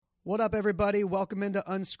What up, everybody? Welcome into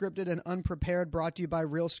Unscripted and Unprepared, brought to you by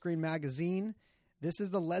Real Screen Magazine. This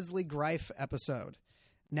is the Leslie Greif episode.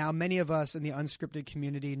 Now, many of us in the unscripted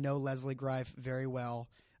community know Leslie Greif very well.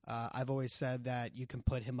 I've always said that you can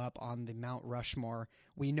put him up on the Mount Rushmore.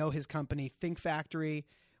 We know his company, ThinkFactory,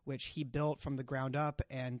 which he built from the ground up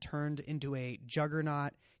and turned into a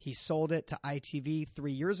juggernaut. He sold it to ITV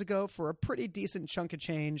 3 years ago for a pretty decent chunk of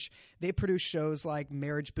change. They produce shows like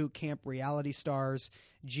Marriage Boot Camp Reality Stars,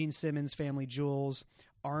 Gene Simmons Family Jewels,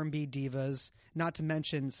 R&B Divas, not to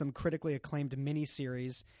mention some critically acclaimed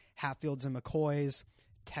miniseries, Hatfields and McCoys,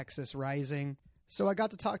 Texas Rising. So I got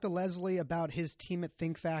to talk to Leslie about his team at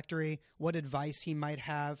ThinkFactory, what advice he might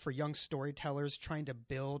have for young storytellers trying to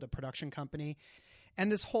build a production company, and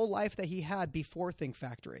this whole life that he had before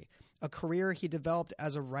ThinkFactory, a career he developed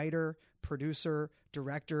as a writer, producer,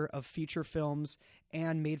 director of feature films,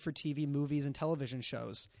 and made-for-TV movies and television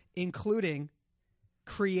shows, including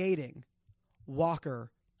creating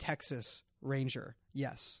Walker, Texas Ranger.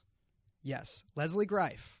 Yes, Leslie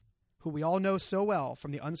Greif, who we all know so well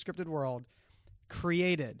from the unscripted world,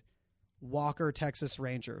 created Walker, Texas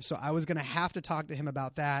Ranger. So I was going to have to talk to him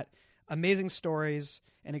about that. Amazing stories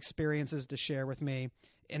and experiences to share with me.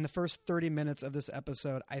 In the first 30 minutes of this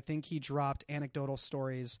episode, I think he dropped anecdotal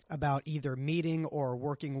stories about either meeting or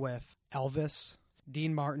working with Elvis,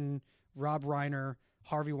 Dean Martin, Rob Reiner,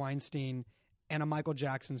 Harvey Weinstein, and a Michael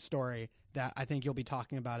Jackson story that I think you'll be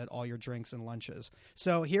talking about at all your drinks and lunches.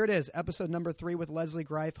 So here it is, episode number 3 with Leslie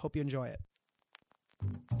Greif. Hope you enjoy it.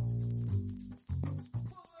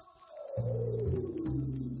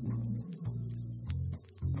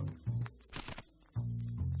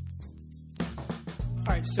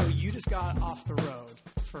 All right, so you just got off the road.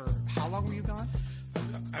 For how long were you gone?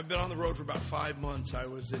 I've been on the road for about 5 months. I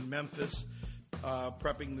was in Memphis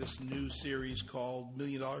prepping this new series called $1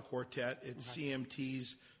 Million Quartet. It's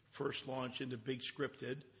CMT's first launch into big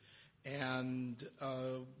scripted. And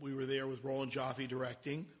we were there with Roland Joffe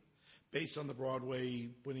directing, based on the Broadway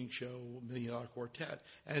winning show $1 Million Quartet.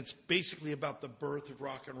 And it's basically about the birth of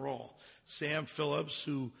rock and roll. Sam Phillips,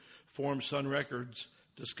 who formed Sun Records,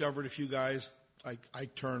 discovered a few guys like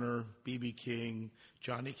Ike Turner, B.B. King,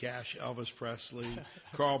 Johnny Cash, Elvis Presley,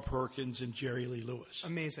 Carl Perkins, and Jerry Lee Lewis.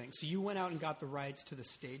 Amazing. So you went out and got the rights to the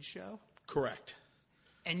stage show? Correct.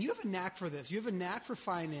 And you have a knack for this. You have a knack for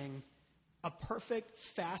finding a perfect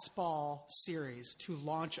fastball series to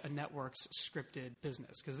launch a network's scripted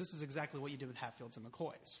business, because this is exactly what you did with Hatfields and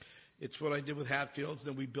McCoys. It's what I did with Hatfields.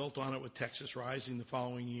 Then we built on it with Texas Rising the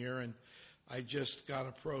following year, and I just got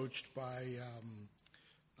approached by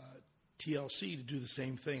TLC to do the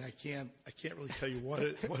same thing. I can't really tell you what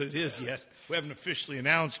it is yet. We haven't officially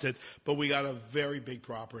announced it, but we got a very big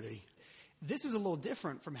property. This is a little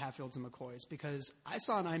different from Hatfields and McCoys, because I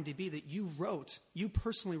saw on IMDb that you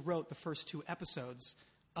personally wrote the first 2 episodes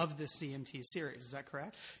of this CMT series. Is that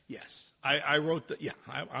correct? Yes, I wrote the. Yeah,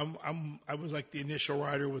 I was like the initial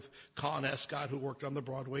writer with Colin Escott, who worked on the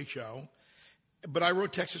Broadway show, but I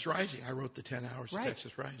wrote Texas Rising. I wrote the 10 hours of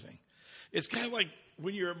Texas Rising. It's kind of like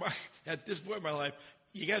when you're at this point in my life,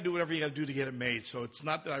 you got to do whatever you got to do to get it made. So it's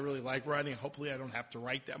not that I really like writing. Hopefully I don't have to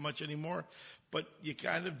write that much anymore. But you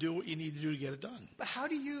kind of do what you need to do to get it done. But how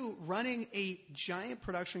do you, running a giant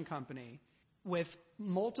production company with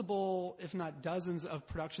multiple, if not dozens of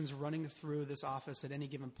productions running through this office at any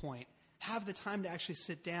given point, have the time to actually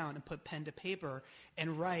sit down and put pen to paper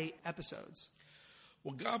and write episodes?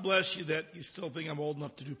 Well, God bless you that you still think I'm old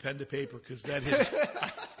enough to do pen to paper, because that is,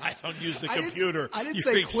 I don't use the computer. I didn't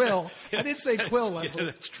say quill. I didn't say quill, Leslie. Yeah,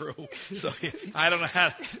 that's true. So I don't know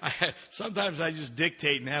how. Sometimes I just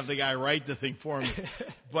dictate and have the guy write the thing for me.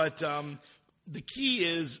 But the key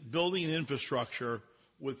is building an infrastructure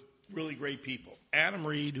with really great people. Adam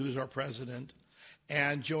Reed, who's our president,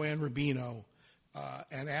 and Joanne Rubino,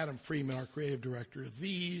 and Adam Freeman, our creative director.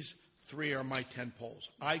 These 3 are my 10 poles.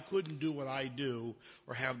 I couldn't do what I do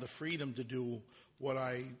or have the freedom to do what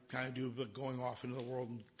I kind of do, but going off into the world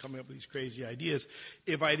and coming up with these crazy ideas,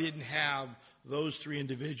 if I didn't have those 3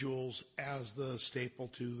 individuals as the staple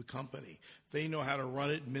to the company. They know how to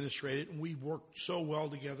run it, administrate it, and we've worked so well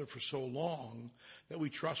together for so long that we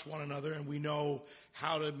trust one another and we know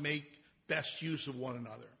how to make best use of one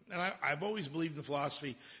another. And I've always believed the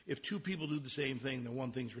philosophy, if 2 people do the same thing, then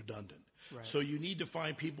one thing's redundant. Right. So you need to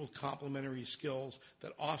find people with complementary skills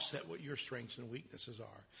that offset what your strengths and weaknesses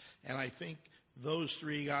are. And I think those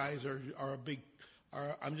 3 guys are a big.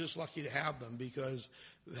 I'm just lucky to have them, because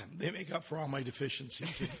they make up for all my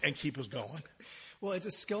deficiencies and keep us going. Well, it's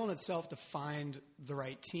a skill in itself to find the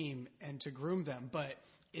right team and to groom them, but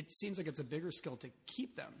it seems like it's a bigger skill to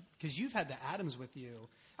keep them, because you've had the Adams with you.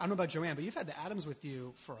 I don't know about Joanne, but you've had the Adams with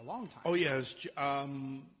you for a long time. Oh, yes.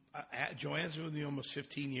 Joanne's been with me almost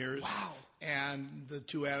 15 years. Wow. And the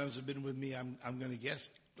two Adams have been with me, I'm going to guess,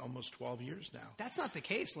 almost 12 years now. That's not the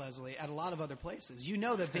case, Leslie, at a lot of other places. You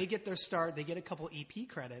know that they get their start, they get a couple EP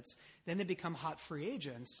credits, then they become hot free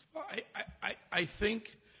agents. Well, I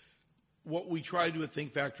think what we try to do at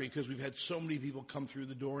ThinkFactory, because we've had so many people come through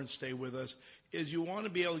the door and stay with us, is you want to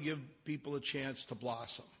be able to give people a chance to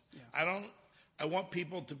blossom. Yeah. I want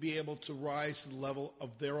people to be able to rise to the level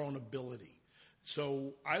of their own ability.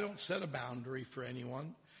 So I don't set a boundary for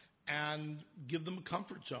anyone and give them a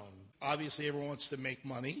comfort zone. Obviously, everyone wants to make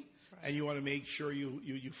money, right, and you want to make sure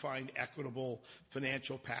you find equitable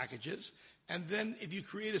financial packages. And then if you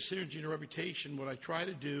create a synergy and a reputation, what I try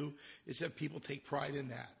to do is have people take pride in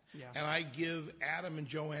that. Yeah. And I give Adam and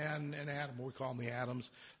Joanne and Adam, we call them the Adams,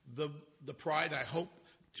 the pride, I hope,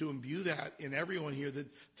 to imbue that in everyone here, that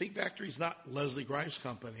ThinkFactory is not Leslie Greif's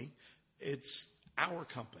company. It's our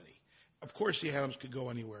company. Of course, the Adams could go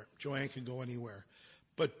anywhere. Joanne can go anywhere.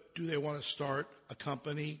 But do they want to start a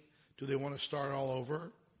company? Do they want to start all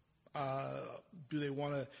over? Do they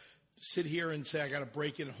want to sit here and say, I got to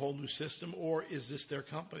break in a whole new system? Or is this their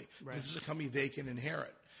company? Right. This is a company they can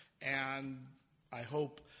inherit. And I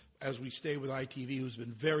hope, as we stay with ITV, who's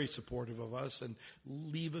been very supportive of us and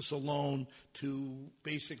leave us alone to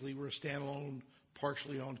basically, we're a standalone,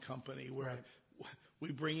 partially owned company where right,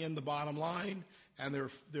 we bring in the bottom line and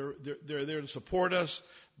they're there to support us,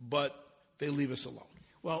 but they leave us alone.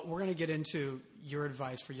 Well, we're going to get into your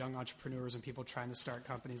advice for young entrepreneurs and people trying to start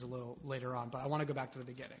companies a little later on, but I want to go back to the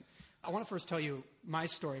beginning. I want to first tell you my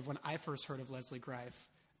story of when I first heard of Leslie Greif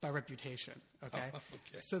by reputation, okay?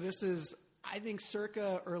 Okay. So this is, I think,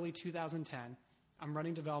 circa early 2010. I'm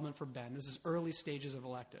running development for Ben. This is early stages of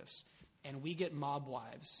Electus, and we get Mob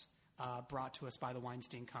Wives brought to us by the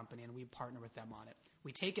Weinstein Company, and we partner with them on it.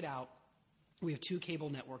 We take it out. We have 2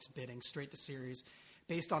 cable networks bidding straight to series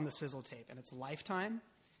based on the sizzle tape, and it's Lifetime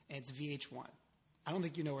and it's VH1. I don't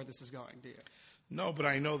think you know where this is going, do you? No, but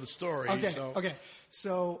I know the story. Okay.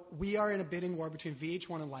 So we are in a bidding war between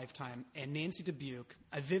VH1 and Lifetime, and Nancy Dubuque,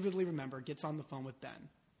 I vividly remember, gets on the phone with Ben.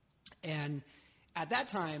 And at that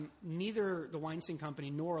time, neither the Weinstein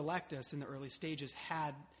Company nor Electus in the early stages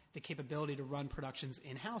had the capability to run productions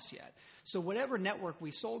in-house yet. So whatever network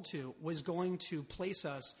we sold to was going to place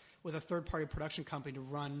us with a third-party production company to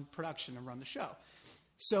run production and run the show.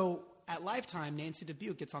 So at Lifetime, Nancy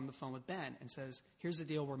Dubuque gets on the phone with Ben and says, here's the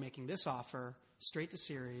deal, we're making this offer, straight to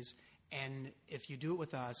series, and if you do it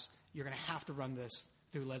with us, you're going to have to run this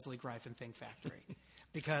through Leslie Greif and ThinkFactory.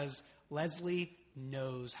 Because Leslie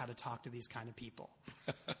knows how to talk to these kind of people.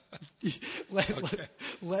 Okay.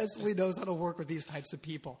 Leslie knows how to work with these types of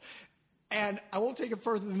people. And I won't take it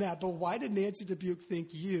further than that, but why did Nancy Dubuque think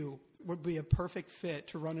you would be a perfect fit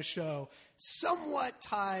to run a show somewhat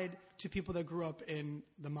tied to people that grew up in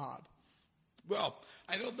the mob? Well,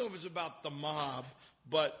 I don't know if it's about the mob,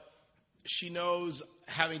 but she knows,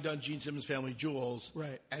 having done Gene Simmons Family Jewels,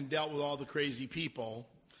 right, and dealt with all the crazy people,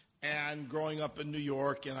 and growing up in New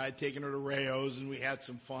York, and I'd taken her to Rayo's, and we had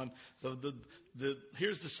some fun.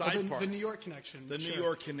 Here's the side part. The New York connection. The New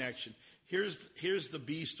York connection. Here's the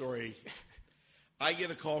B story. I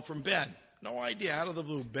get a call from Ben. No idea, out of the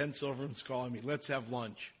blue, Ben Silverman's calling me. Let's have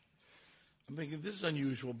lunch. I'm thinking, this is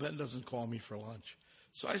unusual. Ben doesn't call me for lunch.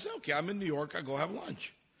 So I said, okay, I'm in New York. I'll go have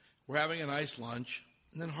lunch. We're having a nice lunch.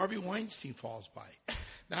 And then Harvey Weinstein falls by.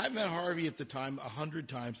 Now, I've met Harvey at the time 100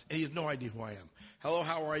 times, and he has no idea who I am. Hello,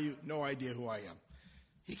 how are you? No idea who I am.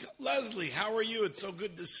 He goes, Leslie, how are you? It's so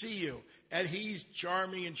good to see you. And he's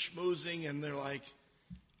charming and schmoozing, and they're like,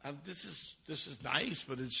 this is nice,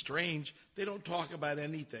 but it's strange. They don't talk about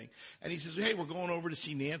anything. And he says, hey, we're going over to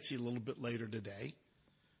see Nancy a little bit later today.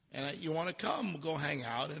 And you want to come? We'll go hang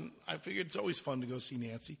out. And I figured it's always fun to go see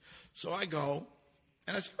Nancy. So I go.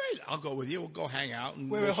 And I said, great, I'll go with you. We'll go hang out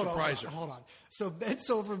and we'll surprise her. Hold on. So Ben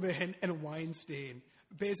Silverman and Weinstein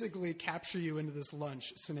basically capture you into this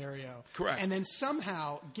lunch scenario. Correct. And then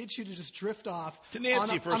somehow get you to just drift off to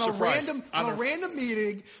Nancy for a surprise. On a random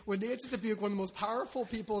meeting with Nancy Dubuque, one of the most powerful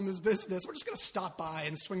people in this business. We're just going to stop by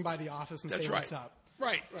and swing by the office and say what's up.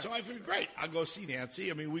 Right. So I figured, great, I'll go see Nancy.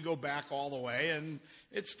 I mean, we go back all the way, and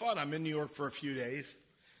it's fun. I'm in New York for a few days.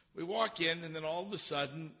 We walk in, and then all of a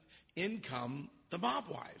sudden, in come the Mob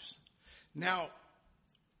Wives. Now,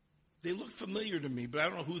 they look familiar to me, but I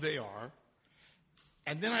don't know who they are.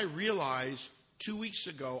 And then I realized 2 weeks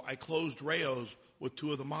ago I closed Rayo's with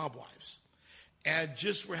 2 of the Mob Wives. And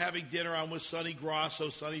just we're having dinner. I'm with Sonny Grosso.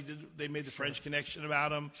 They made the French Connection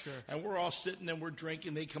about him. Sure. And we're all sitting and we're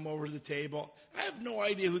drinking. They come over to the table. I have no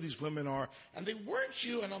idea who these women are. And they, weren't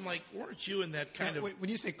you? And I'm like, weren't you in that kind of... Wait, when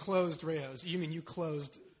you say closed Rayo's, you mean you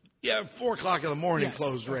closed... Yeah, 4 o'clock in the morning, Yes.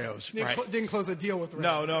 closed Rayo's. Didn't, Right. didn't close a deal with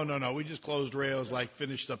Rayo's. No. We just closed Rayo's, like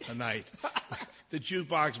finished up the night. The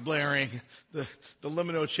jukebox blaring, the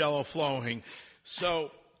limoncello flowing. So...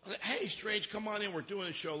 Hey, Strange, come on in. We're doing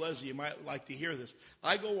a show. Leslie, you might like to hear this.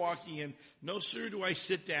 I go walking in. No sooner do I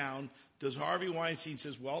sit down, does Harvey Weinstein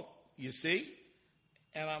says, well, you see?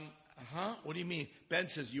 And I'm, what do you mean? Ben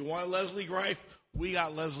says, you want Leslie Greif? We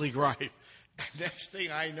got Leslie Greif. Next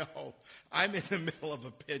thing I know, I'm in the middle of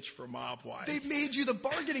a pitch for Mob Wives. They made you the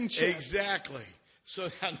bargaining chip. Exactly. So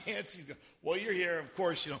now Nancy's going, well, you're here, of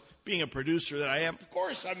course, being a producer that I am. Of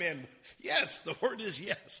course I'm in. Yes, the word is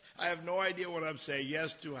yes. I have no idea what I'm saying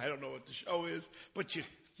yes to. I don't know what the show is, but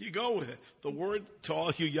you go with it. The word to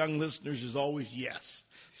all you young listeners is always yes.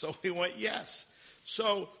 So we went yes.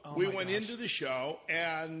 So we went into the show,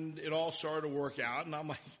 and it all started to work out, and I'm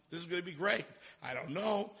like, this is going to be great. I don't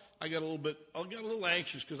know. I got a little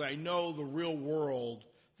anxious because I know the real world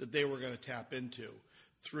that they were going to tap into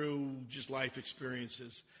through just life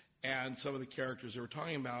experiences and some of the characters they were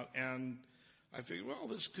talking about. And I figured, well,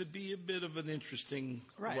 this could be a bit of an interesting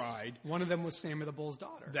ride. One of them was Sammy the Bull's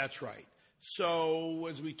daughter. That's right. So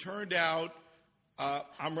as we turned out,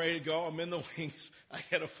 I'm ready to go. I'm in the wings. I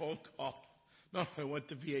get a phone call. No, I went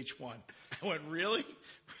to VH1. I went, really?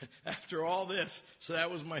 After all this? So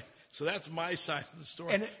that's my side of the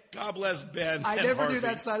story. And God bless Ben. I never Harvey. do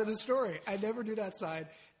that side of the story. I never do that side.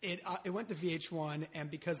 It went to VH1, and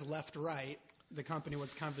because Left Right, the company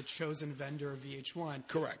was kind of the chosen vendor of VH1.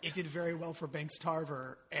 Correct. It did very well for Banks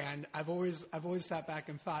Tarver, and I've always sat back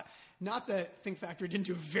and thought, not that ThinkFactory didn't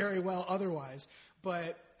do very well otherwise,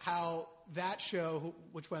 but how that show,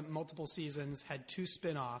 which went multiple seasons, had 2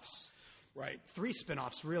 spin-offs. Right. 3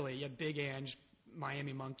 spin-offs, really. You had Big Ange,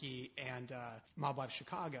 Miami Monkey, and Mob Wives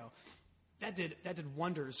Chicago. That did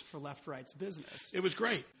wonders for Left Right's business. It was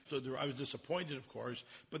great. So I was disappointed, of course,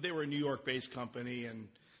 but they were a New York-based company, and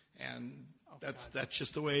that's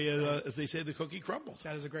just the way, as they say, the cookie crumbled.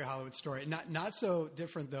 That is a great Hollywood story. Not so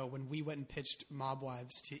different, though, when we went and pitched Mob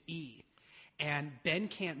Wives to E! And Ben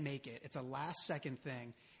can't make it. It's a last-second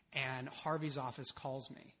thing, and Harvey's office calls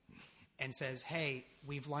me and says, hey,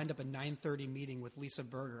 we've lined up a 9:30 meeting with Lisa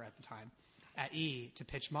Berger at the time at E! To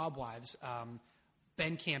pitch Mob Wives.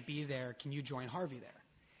 Ben can't be there. Can you join Harvey there?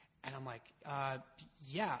 And I'm like,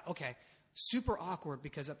 yeah, okay. Super awkward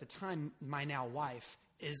because at the time, my now wife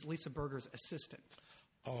is Lisa Berger's assistant.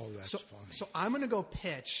 Oh, that's funny. So I'm going to go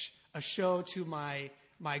pitch a show to my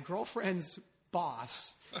girlfriend's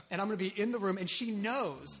boss, and I'm going to be in the room, and she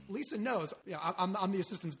knows, Lisa knows, I'm the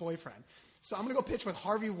assistant's boyfriend. So I'm going to go pitch with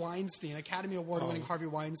Harvey Weinstein, Academy Award-winning Harvey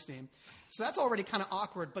Weinstein. So that's already kind of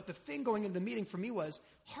awkward, but the thing going into the meeting for me was,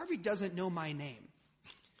 Harvey doesn't know my name.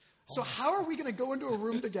 So how are we going to go into a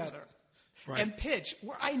room together and pitch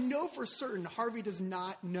where I know for certain Harvey does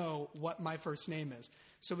not know what my first name is?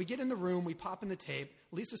 So we get in the room, we pop in the tape,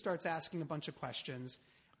 Lisa starts asking a bunch of questions,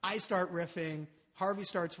 I start riffing, Harvey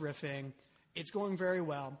starts riffing, it's going very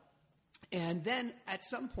well. And then at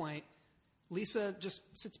some point, Lisa just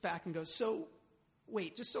sits back and goes, so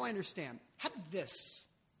wait, just so I understand, how did this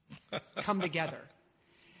come together?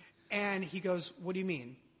 And he goes, what do you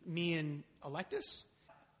mean? Me and Alexis?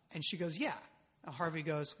 And she goes, yeah. And Harvey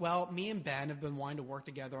goes, well, me and Ben have been wanting to work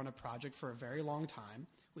together on a project for a very long time.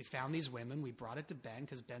 We found these women. We brought it to Ben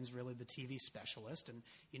because Ben's really the TV specialist. And,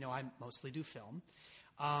 I mostly do film.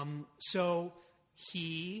 So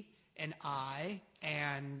he and I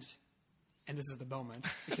and this is the moment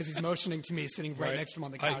because he's motioning to me sitting right next to him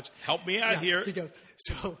on the couch. Help me out here. He goes,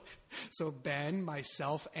 so Ben,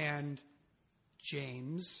 myself, and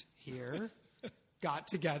James here got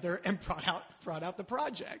together and brought out the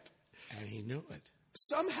project. And he knew it.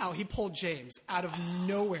 Somehow he pulled James out of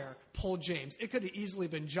nowhere. It could have easily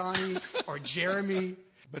been Johnny or Jeremy.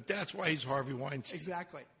 But that's why he's Harvey Weinstein.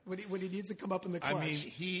 Exactly. When he needs to come up in the clutch. I mean,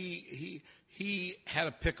 he had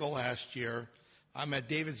a pickle last year. I'm at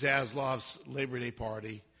David Zaslav's Labor Day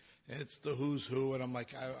party. It's the who's who, and I'm like,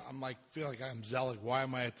 feel like I'm Zelig. Why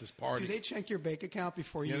am I at this party? Do they check your bank account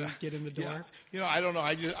before you get in the door? Yeah. I don't know.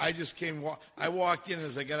 I just came. I walked in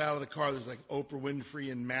as I got out of the car. There's like Oprah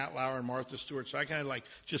Winfrey and Matt Lauer and Martha Stewart. So I kind of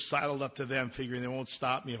just sidled up to them, figuring they won't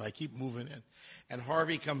stop me if I keep moving in. And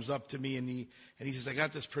Harvey comes up to me and he says, I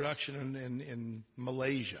got this production in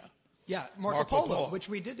Malaysia. Yeah, Marco Polo, which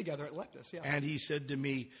we did together at Lectus. Yeah. And he said to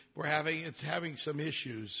me, it's having some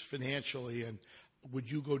issues financially, and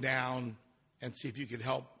would you go down and see if you could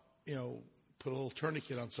help, put a little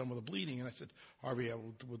tourniquet on some of the bleeding. And I said, Harvey, I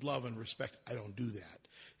would love and respect. I don't do that.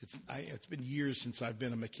 It's been years since I've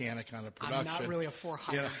been a mechanic on a production. I'm not really a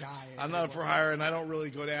for-hire guy. I'm not a for-hire, and I don't really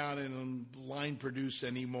go down and line produce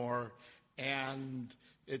anymore. And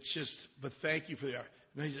it's just, but thank you for the art.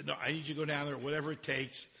 And he said, no, I need you to go down there, whatever it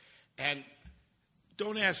takes. And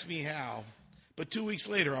don't ask me how, but 2 weeks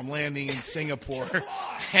later, I'm landing in Singapore.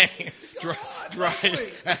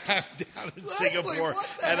 Driving down in Singapore.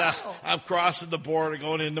 And I'm crossing the border,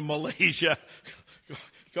 going into Malaysia,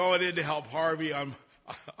 going in to help Harvey on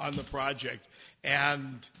the project.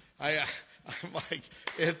 And I'm like,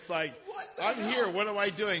 it's like, I'm here. What am I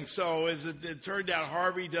doing? So as it turned out,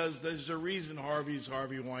 Harvey does. There's a reason Harvey's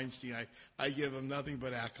Harvey Weinstein. I give him nothing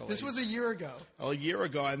but accolades. This was a year ago. A year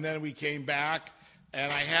ago. And then we came back,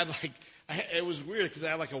 and I had it was weird because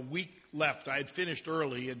I had like a week left. I had finished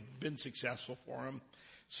early, had been successful for him.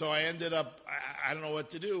 So I ended up, I don't know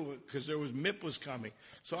what to do because MIP was coming.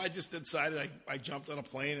 So I just decided I jumped on a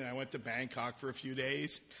plane and I went to Bangkok for a few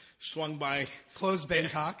days, swung by. Closed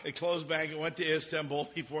Bangkok? I closed Bangkok, went to Istanbul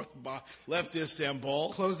before left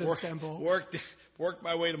Istanbul. Closed Istanbul. Worked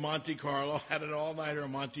my way to Monte Carlo, had an all-nighter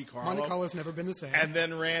in Monte Carlo. Monte Carlo's never been the same. And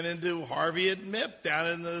then ran into Harvey at MIP down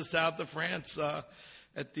in the south of France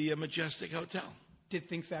at the Majestic Hotel. Did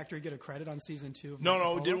ThinkFactory get a credit on season 2?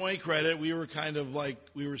 No, didn't want any credit. We were kind of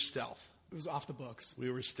we were stealth. It was off the books. We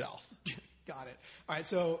were stealth. Got it. All right,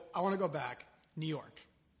 so I want to go back. New York.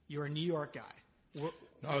 You're a New York guy. No,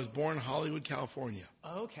 I was born in Hollywood, California.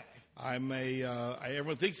 Okay.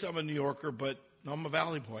 Everyone thinks I'm a New Yorker, but no, I'm a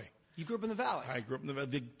Valley boy. You grew up in the Valley? I grew up in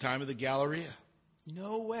the time of the Galleria.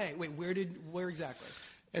 No way. Wait, where exactly?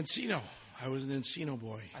 Encino. I was an Encino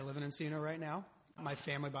boy. I live in Encino right now. My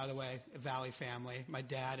family, by the way, a Valley family. My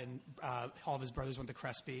dad and all of his brothers went to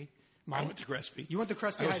Crespi. I went to Crespi. You went to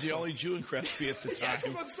Crespi I High School? was the only Jew in Crespi at the time. That's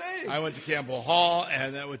what I'm saying. I went to Campbell Hall,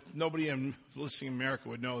 and nobody listening in America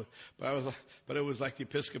would know. But it was like the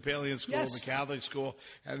Episcopalian school, yes. The Catholic school,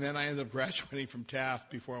 and then I ended up graduating from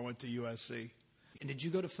Taft before I went to USC. And did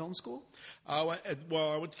you go to film school? I went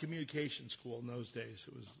to communication school in those days.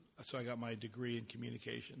 So I got my degree in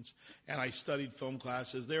communications, and I studied film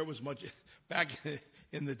classes. There was much back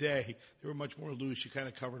in the day. They were much more loose. You kind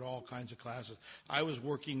of covered all kinds of classes. I was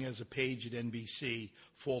working as a page at NBC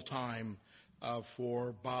full time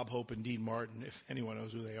for Bob Hope and Dean Martin, if anyone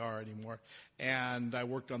knows who they are anymore. And I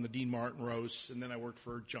worked on the Dean Martin roasts, and then I worked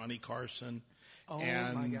for Johnny Carson. Oh,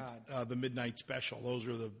 and my God. The Midnight Special. Those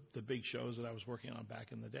were the big shows that I was working on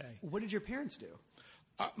back in the day. What did your parents do?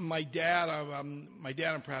 My dad,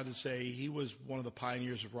 I'm proud to say, he was one of the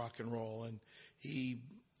pioneers of rock and roll, and he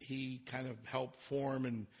kind of helped form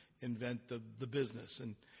and invent the business.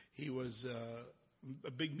 And he was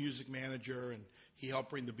a big music manager, and he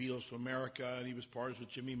helped bring the Beatles to America, and he was partners with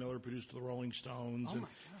Jimmy Miller, produced the Rolling Stones, and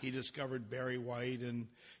he discovered Barry White, and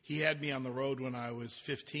he had me on the road when I was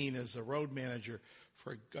 15 as a road manager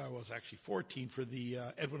I was actually 14 for the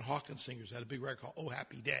Edwin Hawkins Singers. Had a big record called Oh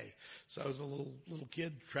Happy Day. So I was a little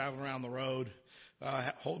kid traveling around the road,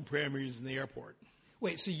 holding prayer meetings in the airport.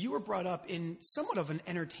 Wait, so you were brought up in somewhat of an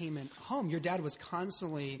entertainment home. Your dad was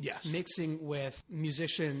constantly mixing with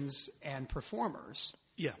musicians and performers.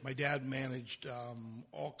 Yeah, my dad managed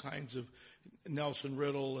all kinds of Nelson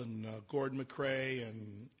Riddle and Gordon McRae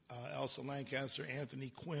and Elsa Lancaster,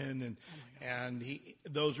 Anthony Quinn, and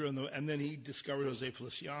those were and then he discovered Jose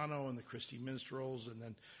Feliciano and the Christie Minstrels, and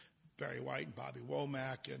then Barry White and Bobby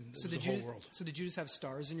Womack, and the whole world. So did you just have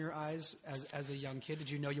stars in your eyes as a young kid?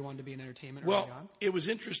 Did you know you wanted to be in entertainment early on? It was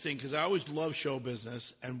interesting because I always loved show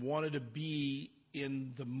business and wanted to be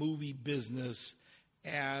in the movie business,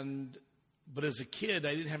 but as a kid,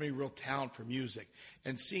 I didn't have any real talent for music.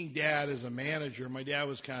 And seeing Dad as a manager, my dad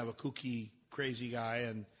was kind of a kooky, crazy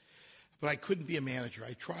guy, but I couldn't be a manager.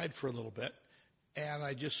 I tried for a little bit, and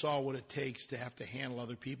I just saw what it takes to have to handle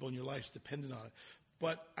other people, and your life's dependent on it.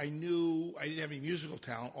 But I knew I didn't have any musical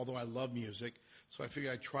talent, although I love music, so I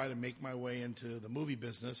figured I'd try to make my way into the movie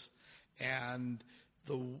business. And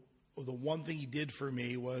the one thing he did for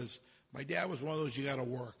me was, my dad was one of those, you got to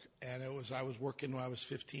work. And I was working when I was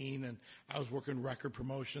 15, and I was working record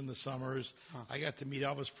promotion in the summers. I got to meet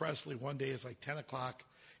Elvis Presley one day. It's like 10 o'clock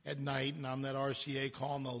at night, and I'm that RCA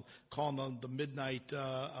calling the midnight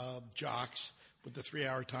jocks with the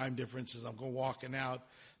 3-hour time differences. I'm going walking out.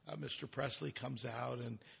 Mr. Presley comes out,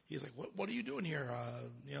 and he's like, "What are you doing here,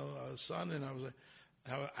 son?" And I was like,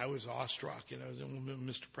 I was awestruck, and I was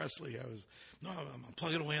Mr. Presley. I'm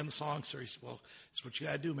plugging away on the song, sir. He said, "Well, it's what you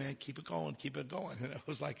got to do, man. Keep it going. And it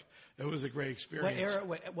was a great experience.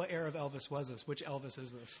 What era of Elvis was this? Which Elvis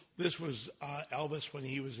is this? This was Elvis when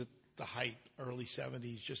he was the height, early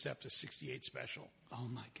 70s, just after 68 special. Oh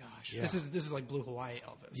my gosh. Yeah. This is like Blue Hawaii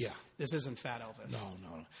Elvis. Yeah. This isn't Fat Elvis.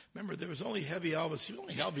 No. Remember, there was only Heavy Elvis. He was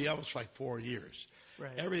only Heavy Elvis for like 4 years.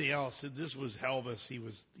 Right. Everything else, this was Elvis. He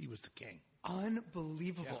was the king.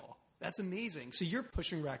 Unbelievable. Yeah. That's amazing. So you're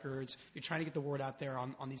pushing records. You're trying to get the word out there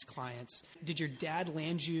on these clients. Did your dad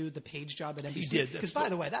land you the page job at NBC? He did. Because, by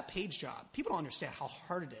the way, that page job, people don't understand how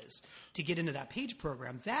hard it is to get into that page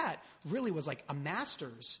program. That really was like a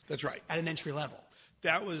master's. That's right. At an entry level.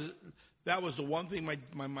 That was the one thing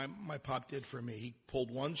my pop did for me. He pulled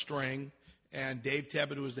one string, and Dave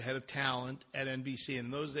Tebbutt, who was the head of talent at NBC, and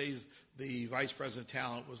in those days, the vice president of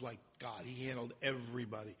talent was like God. He handled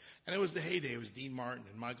everybody. And it was the heyday. It was Dean Martin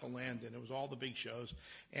and Michael Landon. It was all the big shows.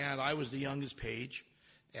 And I was the youngest page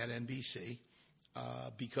at NBC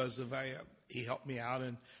because he helped me out.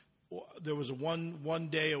 And there was one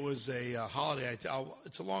day, it was a holiday.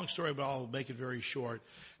 It's a long story, but I'll make it very short.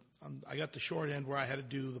 I got the short end where I had to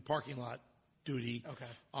do the parking lot duty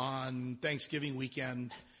on Thanksgiving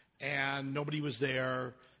weekend, and nobody was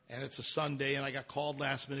there. And it's a Sunday, and I got called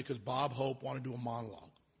last minute because Bob Hope wanted to do a monologue.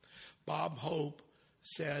 Bob Hope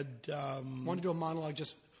said... want to do a monologue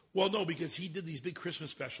just... Well, no, because he did these big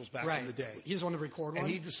Christmas specials back in the day. He just wanted to record one?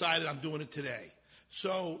 And he decided, I'm doing it today.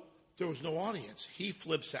 So there was no audience. He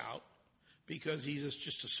flips out because he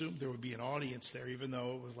just assumed there would be an audience there, even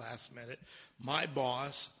though it was last minute. My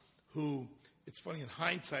boss, who... It's funny, in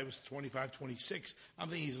hindsight, was 25, 26. I'm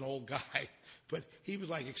thinking he's an old guy. But he was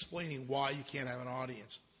like explaining why you can't have an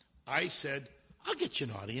audience. I said, I'll get you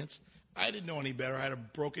an audience. I didn't know any better. I had a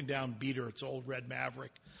broken down beater. It's old red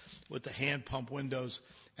Maverick with the hand pump windows.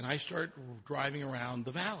 And I start driving around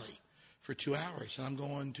the valley for 2 hours. And I'm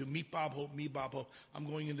going to meet Bob Hope. I'm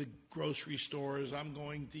going into grocery stores. I'm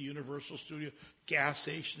going to Universal Studio, gas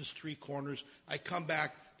stations, street corners. I come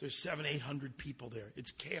back. There's 700, 800 people there.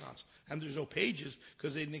 It's chaos. And there's no pages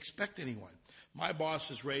because they didn't expect anyone. My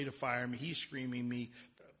boss is ready to fire me. He's screaming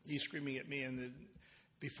at me. And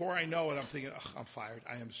before I know it, I'm thinking, I'm fired.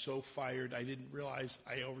 I am so fired. I didn't realize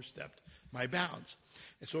I overstepped my bounds.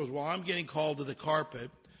 And so while I'm getting called to the carpet,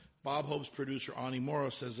 Bob Hope's producer, Ani Morrow,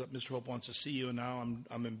 says that Mr. Hope wants to see you. And now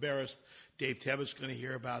I'm embarrassed. Dave Tebbutt's going to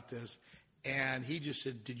hear about this. And he just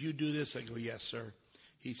said, did you do this? I go, yes, sir.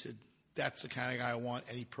 He said, that's the kind of guy I want.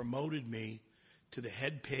 And he promoted me to the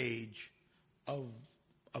head page of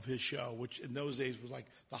his show, which in those days was like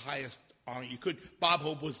the highest honor you could. Bob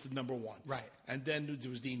Hope was the number one. Right. And then there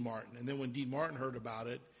was Dean Martin. And then when Dean Martin heard about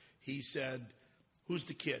it, he said, who's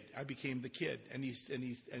the kid? I became the kid. And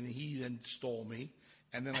he then stole me.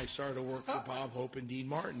 And then I started to work for Bob Hope and Dean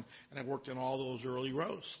Martin, and I worked on all those early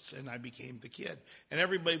roasts, and I became the kid. And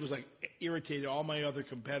everybody was like irritated. All my other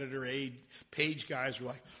competitor page guys were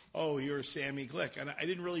like, "Oh, you're Sammy Glick," and I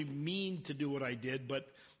didn't really mean to do what I did, but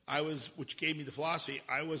I was, which gave me the philosophy.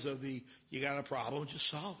 I was of the you got a problem, just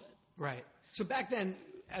solve it. Right. So back then,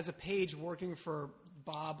 as a page working for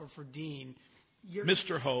Bob or for Dean, you're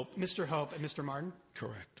Mr. Hope, and Mr. Martin.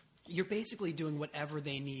 Correct. You're basically doing whatever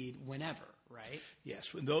they need whenever. Right?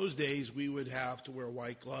 Yes. In those days, we would have to wear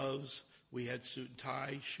white gloves. We had suit and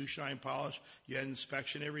tie, shoe shine polish. You had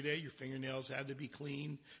inspection every day. Your fingernails had to be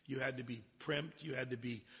clean. You had to be primped. You had to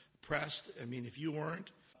be pressed. I mean, if you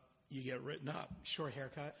weren't, you get written up. Short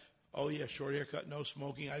haircut? Oh, yeah, short haircut, no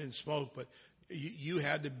smoking. I didn't smoke, but you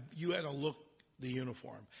had to look the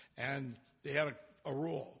uniform. And they had a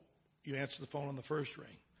rule. You answer the phone on the first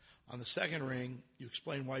ring. On the second ring, you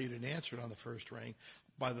explain why you didn't answer it on the first ring.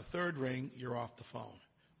 By the third ring, you're off the phone,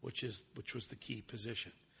 which was the key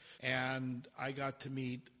position. And I got to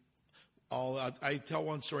meet I tell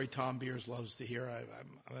one story Tom Beers loves to hear.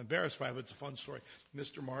 I'm embarrassed by it, but it's a fun story.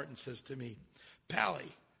 Mr. Martin says to me,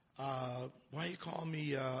 Pally, why you call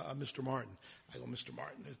me Mr. Martin? I go, Mr.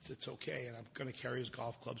 Martin, it's okay, and I'm going to carry his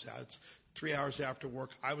golf clubs out. It's 3 hours after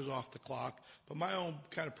work. I was off the clock, but my own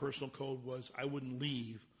kind of personal code was I wouldn't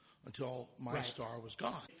leave until my star was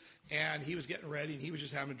gone. And he was getting ready, and he was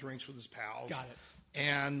just having drinks with his pals. Got it.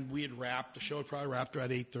 And we had wrapped. The show had probably wrapped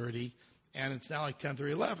around 8:30, and it's now like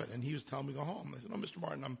 10:30, 11. And he was telling me to go home. I said, no, Mr.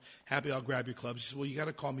 Martin, I'm happy I'll grab your clubs. He said, well, you got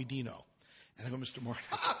to call me Dino. And I go, Mr. Martin,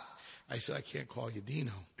 I said, I can't call you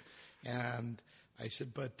Dino. And I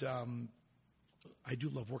said, but I do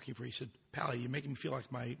love working for you. He said, Pally, you're making me feel like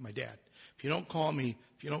my dad. If you don't call me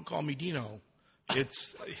Dino, I'm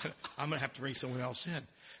going to have to bring someone else in.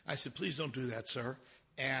 I said, please don't do that, sir.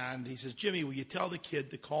 And he says, Jimmy, will you tell the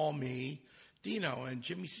kid to call me Dino? And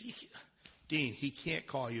Jimmy says, Dean, he can't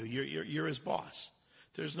call you. You're his boss.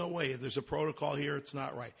 There's no way. There's a protocol here. It's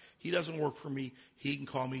not right. He doesn't work for me. He can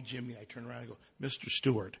call me Jimmy. I turn around and go, Mr.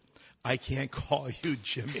 Stewart, I can't call you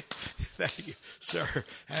Jimmy. Thank you, sir.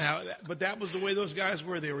 But that was the way those guys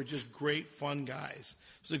were. They were just great, fun guys.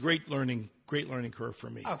 It was a great learning curve for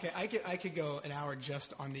me. Okay, I could go an hour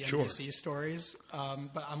just on the NBC stories,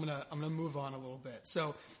 but I'm gonna move on a little bit.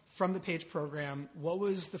 So, from the Page program, what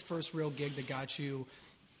was the first real gig that got you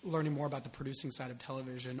learning more about the producing side of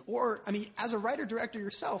television? Or, I mean, as a writer-director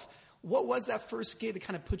yourself, what was that first gig that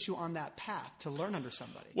kind of put you on that path to learn under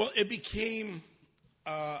somebody? Well, it became...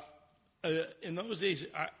 in those days,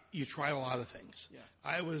 you tried a lot of things. Yeah.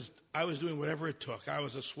 I was doing whatever it took. I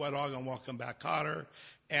was a sweat hog on Welcome Back, Kotter,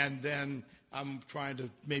 and then I'm trying to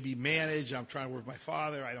maybe manage. I'm trying to work with my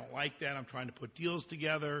father. I don't like that. I'm trying to put deals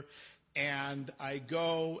together, and I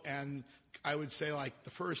go, and I would say like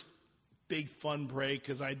the first big fun break,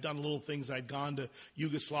 because I'd done little things. I'd gone to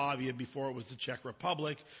Yugoslavia before it was the Czech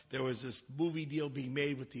Republic. There was this movie deal being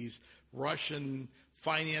made with these Russian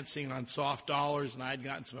financing on soft dollars, and I'd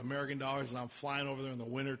gotten some American dollars, and I'm flying over there in the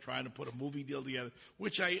winter trying to put a movie deal together,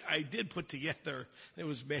 which I did put together. It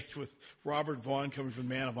was made with Robert Vaughn coming from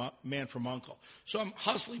Man from U.N.C.L.E. So I'm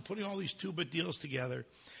hustling, putting all these two-bit deals together.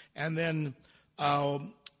 And then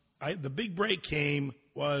the big break came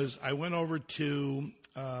was I went over to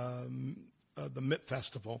the MIP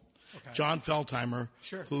Festival. Okay. John Feldheimer,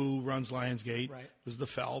 who runs Lionsgate, was the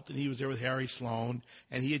Felt, and he was there with Harry Sloan,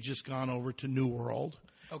 and he had just gone over to New World.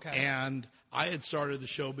 Okay. And I had started the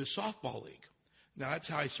Showbiz Softball League. Now, that's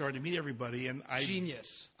how I started to meet everybody. And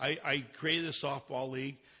Genius. I created a softball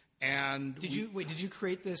league. And did you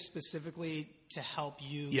create this specifically to help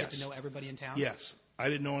you get to know everybody in town? Yes. I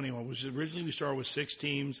didn't know anyone. Originally, we started with 6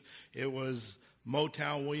 teams. It was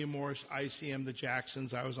Motown, William Morris, ICM, the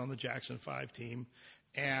Jacksons. I was on the Jackson 5 team.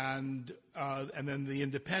 And then the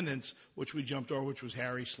independents, which we jumped over, which was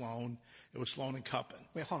Harry Sloan. It was Sloan and Cuppen.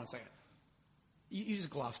 Wait, hold on a second. You just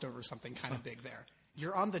glossed over something kind of big there.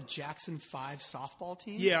 You're on the Jackson 5 softball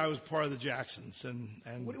team? Yeah, I was part of the Jacksons. And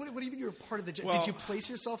what do you mean you were part of the Jacksons? Did you place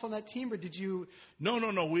yourself on that team, or did you? No.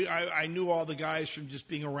 I knew all the guys from just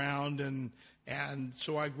being around, and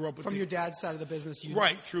so I grew up with from your dad's side of the business.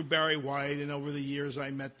 Through Barry White, and over the years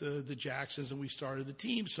I met the Jacksons, and we started the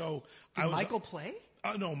team. So did Michael play?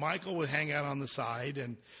 No, Michael would hang out on the side,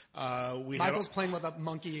 and Michael's playing with a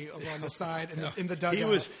monkey over on the side in the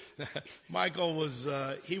dugout. Michael was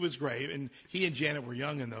he was great, and he and Janet were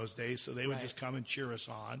young in those days, so they would just come and cheer us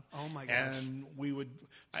on. Oh my gosh! And we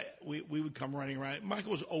would come running around.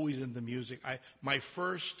 Michael was always into music.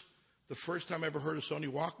 The first time I ever heard a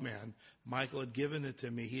Sony Walkman, Michael had given it to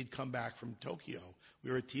me. He had come back from Tokyo. We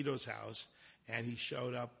were at Tito's house, and he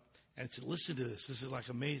showed up and said, "Listen to this. This is like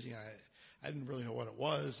amazing." I didn't really know what it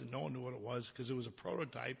was, and no one knew what it was because it was a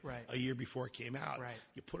prototype a year before it came out. Right.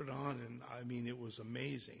 You put it on, and I mean, it was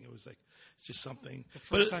amazing. It was like it's just something. The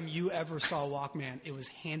first time you ever saw a Walkman, it was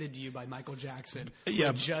handed to you by Michael Jackson, who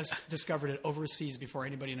had just discovered it overseas before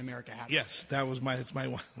anybody in America had it. Yes, that's my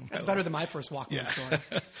one. That's better than my first Walkman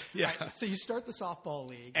story. Yeah. Right, so you start the softball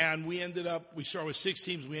league, and we started with 6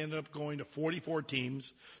 teams. We ended up going to 44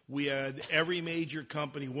 teams. We had every major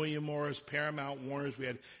company: William Morris, Paramount, Warner's. We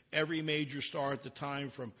had every major star at the time,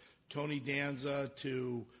 from Tony Danza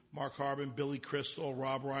to Mark Harbin, Billy Crystal,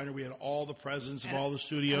 Rob Reiner. We had all the presidents of all the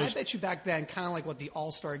studios. And I bet you back then, kind of like what the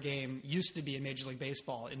All-Star game used to be in Major League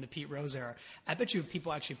Baseball in the Pete Rose era, I bet you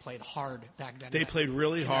people actually played hard back then. They played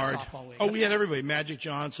really hard. Oh, we had everybody. Magic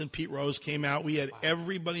Johnson, Pete Rose came out. We had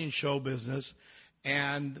everybody in show business.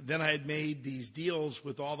 And then I had made these deals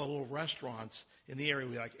with all the little restaurants in the area.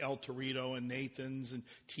 We had like El Torito and Nathan's and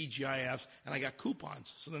TGIF's, and I got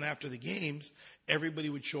coupons. So then after the games,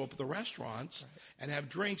 everybody would show up at the restaurants and have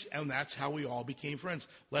drinks, and that's how we all became friends.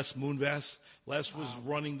 Les Moonves, Les was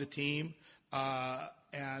running the team,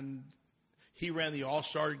 and he ran the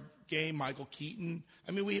All-Star game, Michael Keaton.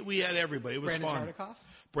 I mean, we had everybody. It was fun. Tartikoff?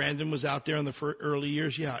 Brandon was out there in the early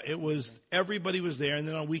years. Yeah, it was. Everybody was there, and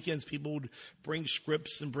then on weekends, people would bring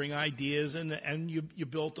scripts and bring ideas, and you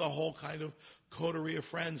built a whole kind of coterie of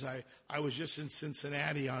friends. I was just in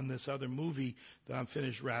Cincinnati on this other movie that I'm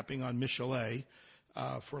finished wrapping on Michelet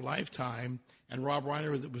for Lifetime, and Rob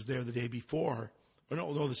Reiner was there the day before, or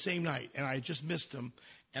no, the same night, and I just missed him,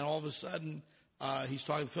 and all of a sudden he's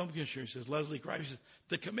talking to the film commissioner. He says, "Leslie Greif," he says,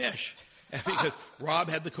 "the commish." Because Rob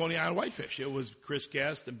had the Coney Island Whitefish. It was Chris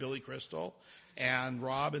Guest and Billy Crystal and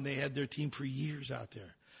Rob, and they had their team for years out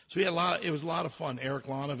there. So we had it was a lot of fun. Eric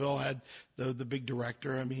Lonneville had the big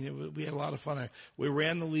director. I mean, we had a lot of fun. We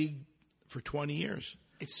ran the league for 20 years.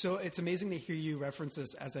 It's amazing to hear you reference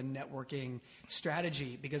this as a networking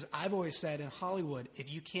strategy, because I've always said in Hollywood, if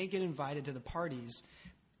you can't get invited to the parties,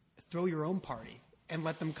 throw your own party. and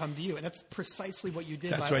let them come to you. And that's precisely what you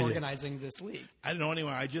did That's by what I did. organizing this league. I didn't know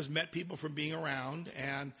anyone. I just met people from being around,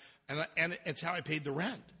 and it's how I paid the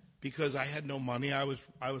rent because I had no money. I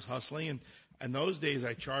was hustling, and in those days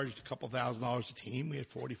I charged a couple $1,000s a team. We had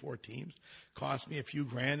 44 teams. Cost me a few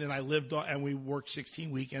grand, and I lived on, and we worked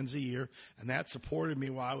 16 weekends a year, and that supported me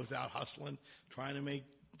while I was out hustling, trying to make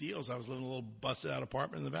deals. I was living in a little busted out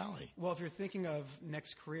apartment in the valley. Well, if you're thinking of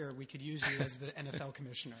next career, we could use you as the NFL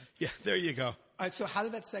commissioner. Yeah, there you go. All right, so how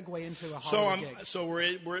did that segue into a Hollywood gig? So we're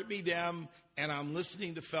at MEDEM, and I'm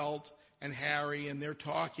listening to Felt and Harry, and they're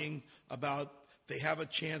talking about they have a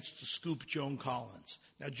chance to scoop Joan Collins.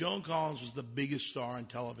 Now, Joan Collins was the biggest star on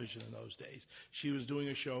television in those days. She was doing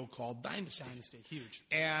a show called Dynasty. Dynasty, huge.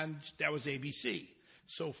 And that was ABC.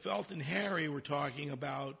 So Felt and Harry were talking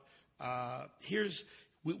about,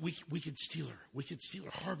 we could steal her. We could steal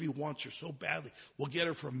her. Harvey wants her so badly. We'll get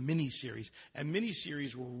her for a miniseries. And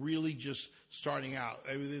miniseries were really just starting out.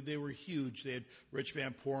 I mean, they were huge. They had Rich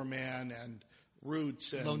Man, Poor Man, and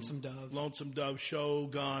Roots, and Lonesome Dove,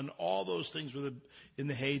 Shogun. All those things were in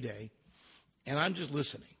the heyday. And I'm just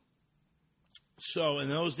listening. So in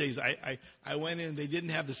those days, I went in, and they didn't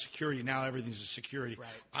have the security. Now everything's a security. Right.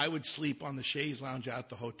 I would sleep on the chaise lounge out at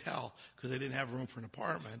the hotel because they didn't have room for an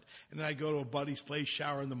apartment. And then I'd go to a buddy's place,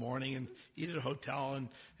 shower in the morning, and eat at a hotel.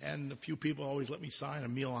 And a few people always let me sign a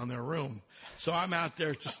meal on their room. So I'm out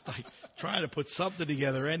there just like trying to put something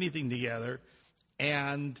together, anything together.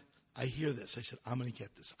 And I hear this. I said, I'm going to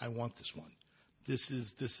get this. I want this one.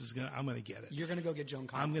 I'm going to get it. You're going to go get Joan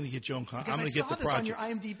Collins. I'm going to get Joan Collins. Because I'm going to get the I project. saw this on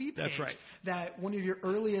your IMDb page. That's right. That one of your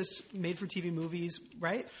earliest made-for-TV movies,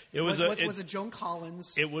 right? Was a Joan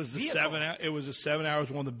Collins. It was the vehicle. 7 hours. It was a 7 hours,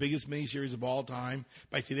 one of the biggest miniseries of all time.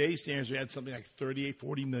 By today's standards, we had something like 38,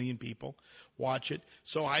 40 million people watch it.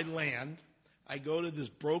 So I land. I go to this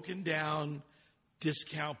broken down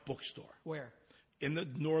discount bookstore. Where? In the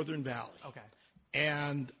Northern Valley. Okay.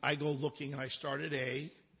 And I go looking, and I start at A,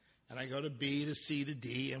 and I go to B to C to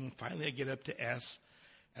D, and finally I get up to S,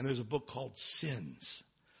 and there's a book called Sins.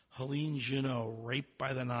 Helene Junot, raped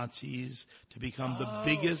by the Nazis to become the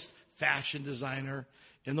biggest fashion designer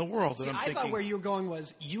in the world. See, I thought where you were going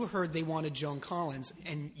was you heard they wanted Joan Collins,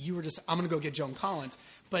 and you were just, I'm going to go get Joan Collins.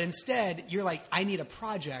 But instead, you're like, I need a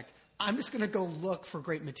project. I'm just going to go look for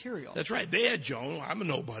great material. That's right. They had Joan. I'm a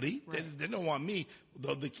nobody. Right. They don't want me.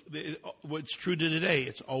 What's true to today,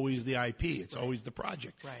 it's always the IP. It's always the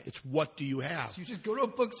project. Right. It's what do you have? So you just go to a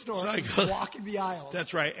bookstore and walk in the aisles.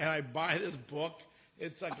 That's right. And I buy this book.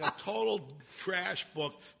 It's like a total trash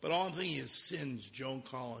book, but all I'm thinking is Sins, Joan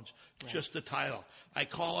Collins, just the title. I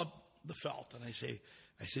call up the Felt, and I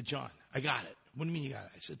said, John, I got it. What do you mean you got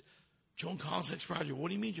it? I said, Joan Collins' next project. What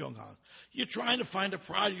do you mean, Joan Collins? You're trying to find a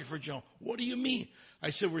project for Joan. What do you mean?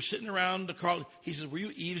 I said, we're sitting around the car. He says, were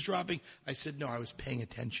you eavesdropping? I said, no, I was paying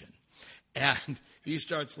attention. And he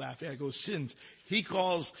starts laughing. I go, Sins. He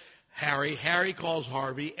calls Harry. Harry calls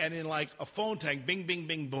Harvey. And in like a phone tank, bing, bing,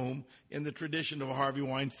 bing, boom, in the tradition of a Harvey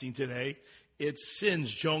Weinstein today, it's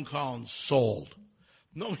Sins, Joan Collins, sold.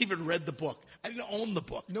 No one even read the book. I didn't own the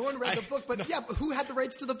book. No one read the book, but but who had the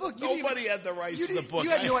rights to the book? Nobody had the rights to the book. You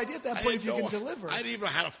had no idea at that point if you can deliver. I didn't even know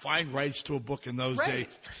how to find rights to a book in those days.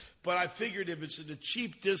 But I figured if it's in a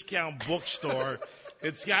cheap discount bookstore,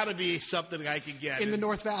 it's got to be something I can get. In the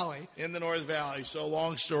North Valley. In the North Valley. So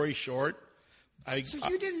long story short, So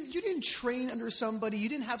you didn't train under somebody. You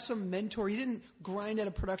didn't have some mentor. You didn't grind at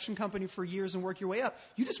a production company for years and work your way up.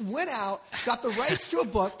 You just went out, got the rights to a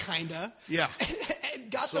book, kinda. Yeah. And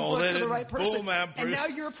got the book to the right person. Boom, and now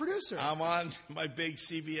you're a producer. I'm on my big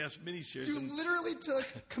CBS miniseries. You literally took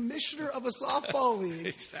commissioner of a softball league.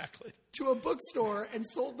 Exactly. To a bookstore and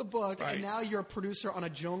sold the book, right. And now you're a producer on a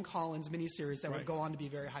Joan Collins miniseries that would go on to be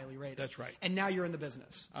very highly rated. That's right. And now you're in the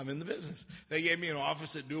business. I'm in the business. They gave me an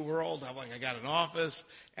office at New World. I'm like, I got an office,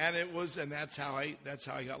 and that's how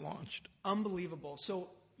I got launched. Unbelievable. So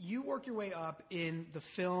you work your way up in the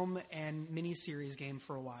film and miniseries game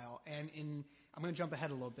for a while, and I'm going to jump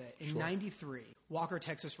ahead a little bit. In '93, Walker,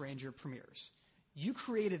 Texas Ranger premieres. You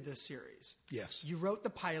created this series. Yes. You wrote the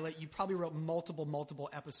pilot. You probably wrote multiple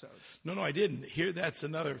episodes. No, I didn't. That's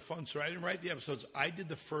another fun story. I didn't write the episodes. I did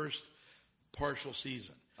the first partial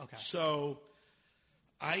season. Okay. So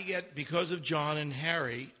because of John and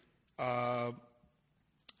Harry, I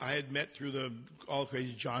had met through all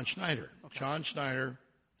crazy John Schneider. Okay. John Schneider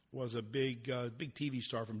was a big TV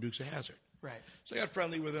star from Dukes of Hazzard. Right. So I got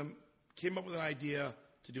friendly with him, came up with an idea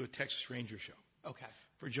to do a Texas Ranger show. Okay.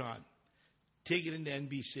 For John. Take it into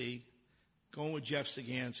NBC, going with Jeff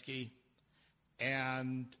Sagansky,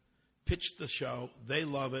 and pitched the show. They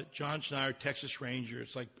love it. John Schneider, Texas Ranger.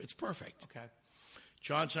 It's perfect. Okay.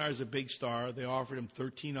 John Schneider's a big star. They offered him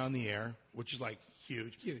 13 on the air, which is like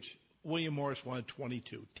huge. Huge. William Morris wanted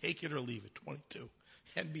 22. Take it or leave it, 22.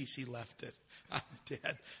 NBC left it. I'm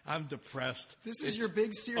dead. I'm depressed. This is your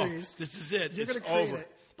big series. This is it. You're it's going to create over.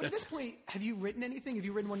 it. But at this point, have you written anything? Have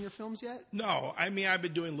you written one of your films yet? No. I mean, I've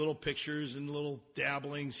been doing little pictures and little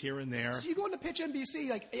dabblings here and there. So you go in to pitch NBC,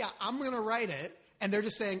 like, yeah, I'm going to write it. And they're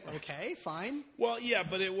just saying, okay, fine. Well, yeah,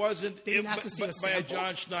 but it wasn't They didn't ask to see a by sample?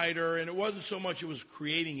 John Schneider, and it wasn't so much it was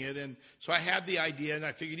creating it. And so I had the idea, and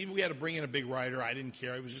I figured even if we had to bring in a big writer, I didn't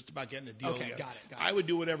care. It was just about getting a deal Okay, together. got it. I would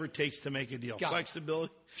do whatever it takes to make a deal. Got it.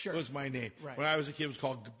 Flexibility was my name. Right. When I was a kid, it was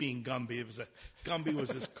called being Gumby. Gumby was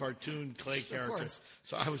this cartoon clay character. course.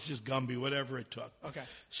 So I was just Gumby, whatever it took. Okay.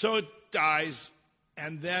 So it dies,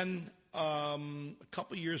 and then a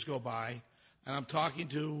couple of years go by, and I'm talking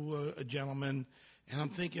to a gentleman, and I'm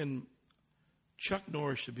thinking, Chuck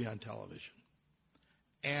Norris should be on television.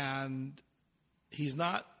 And he's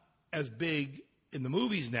not as big in the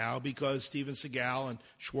movies now because Steven Seagal and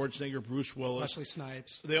Schwarzenegger, Bruce Willis, Wesley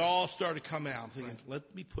Snipes. they all started coming out. I'm thinking,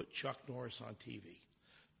 let me put Chuck Norris on TV.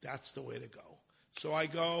 That's the way to go. So I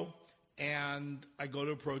go, and I go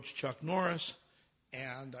to approach Chuck Norris,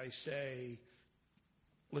 and I say,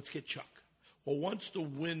 let's get Chuck. Well, once the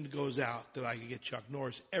wind goes out that I can get Chuck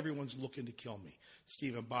Norris, everyone's looking to kill me.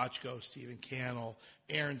 Stephen Bochco, Stephen Cannell,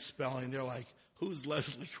 Aaron Spelling. They're like, who's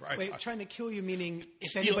Leslie Greif? Wait, trying to kill you, meaning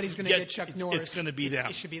if anybody's going to get Chuck Norris, it's going to be them.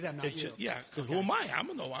 It should be them, not you. Yeah, because who am I?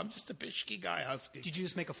 I'm just a Bishki guy, husky. Did you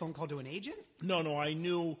just make a phone call to an agent? No. I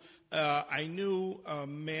knew a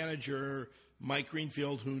manager, Mike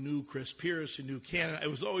Greenfield, who knew Chris Pierce, who knew Cannon. It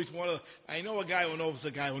was always I know a guy who knows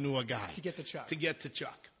a guy who knew a guy. To get to Chuck. To get to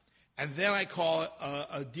Chuck. And then I call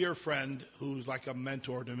a dear friend who's like a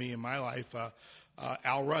mentor to me in my life,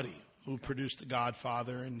 Al Ruddy, who produced The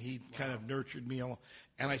Godfather, and he kind of nurtured me.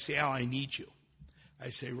 And I say, Al, I need you. I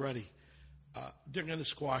say, Ruddy, they're going to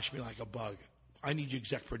squash me like a bug. I need you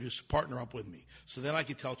exec producer, partner up with me. So then I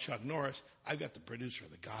could tell Chuck Norris, I've got the producer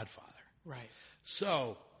of The Godfather. Right.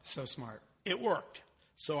 So smart. It worked.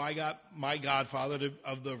 So I got my godfather,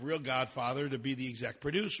 of the real Godfather, to be the exec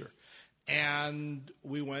producer. And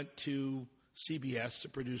we went to CBS to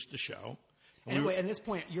produce the show. And wait, at this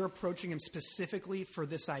point, you're approaching him specifically for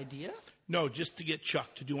this idea? No, just to get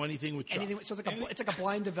Chuck to do anything with Chuck. So it's like a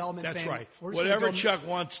blind development That's thing. right. We're just Whatever gonna go, Chuck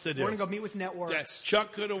wants to do. We're going to go meet with networks. Yes.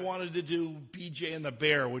 Chuck could have wanted to do BJ and the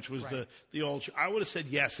Bear, which was the old show. I would have said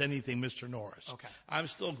yes, anything, Mr. Norris. Okay. I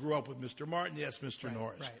still grew up with Mr. Martin, yes, Mr.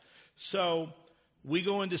 Norris. Right. So we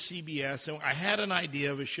go into CBS, and I had an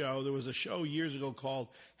idea of a show. There was a show years ago called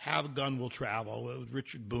Have a Gun Will Travel with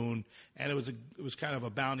Richard Boone, and it was kind of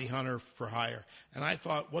a bounty hunter for hire. And I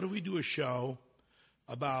thought, what if we do a show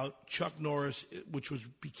about Chuck Norris, which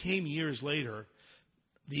became years later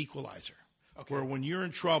The Equalizer, where when you're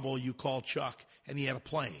in trouble, you call Chuck, and he had a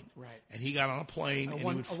plane. Right. And he got on a plane, and he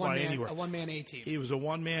would fly anywhere. A one-man A-team. He was a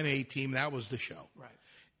one-man A-team. That was the show. Right.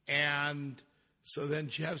 And so then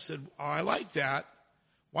Jeff said, oh, I like that.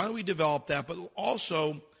 Why don't we develop that? But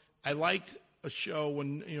also, I liked a show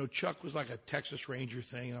when, Chuck was like a Texas Ranger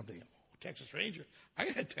thing. And I'm thinking, oh, Texas Ranger? I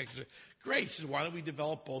got a Texas Ranger. Great. He said, why don't we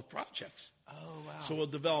develop both projects? Oh, wow. So we'll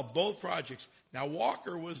develop both projects. Now,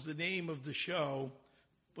 Walker was the name of the show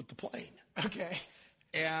with the plane. Okay.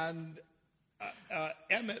 And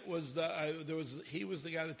Emmett was he was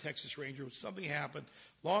the guy, the Texas Ranger. Something happened.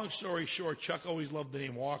 Long story short, Chuck always loved the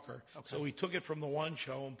name Walker, so he took it from the one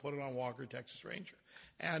show and put it on Walker, Texas Ranger.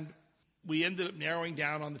 And we ended up narrowing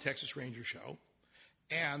down on the Texas Ranger show,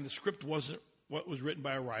 and the script wasn't what was written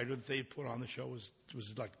by a writer that they put on the show was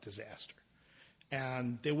like a disaster.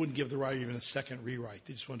 And they wouldn't give the writer even a second rewrite.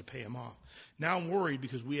 They just wanted to pay him off. Now I'm worried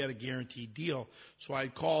because we had a guaranteed deal, so I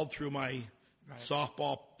called through my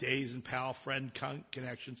softball days and pal friend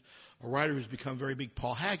connections, a writer who's become very big,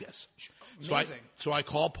 Paul Haggis. Amazing. So I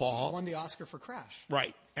called Paul. Won the Oscar for Crash.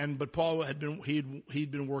 Right. But Paul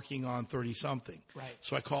he'd been working on 30-something. Right.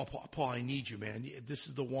 So I called Paul. Paul, I need you, man. This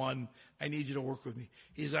is the one. I need you to work with me.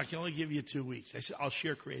 He's like, I can only give you 2 weeks. I said, I'll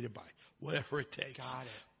share creative by whatever it takes. Got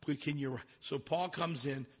it. So Paul comes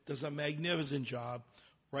in, does a magnificent job,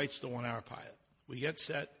 writes the 1-hour pilot. We get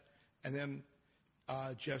set, and then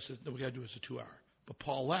Jeff says, no, we got to do this a 2-hour. But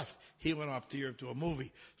Paul left. He went off to Europe to a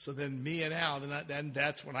movie. So then me and Al, then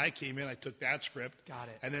that's when I came in. I took that script. Got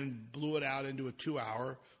it. And then blew it out into a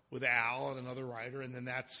 2-hour with Al and another writer. And then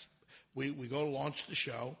we go to launch the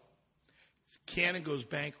show. Cannon goes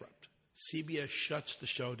bankrupt. CBS shuts the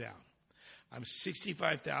show down. I'm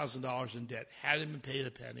 $65,000 in debt. Hadn't been paid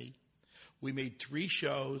a penny. We made 3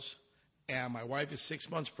 shows, and my wife is 6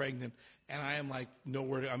 months pregnant, and I am like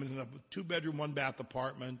nowhere. I'm in a 2-bedroom, 1-bath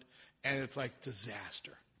apartment, and it's like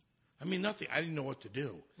disaster. I mean, nothing. I didn't know what to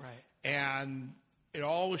do. Right. And it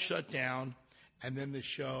all was shut down, and then the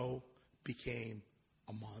show became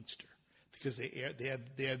a monster because they had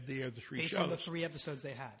the 3 Based shows. on the 3 episodes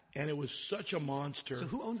they had. And it was such a monster. So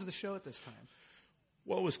who owns the show at this time?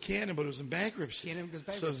 Well, it was Canon, but it was in bankruptcy. Canon was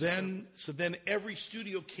bankruptcy. So then every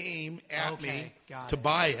studio came at me got to it.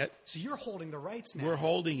 buy it. So you're holding the rights now. We're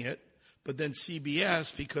holding it. But then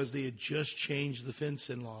CBS, because they had just changed the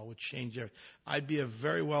FinCEN law, which changed everything. I'd be a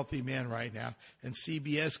very wealthy man right now. And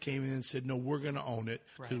CBS came in and said, no, we're going to own it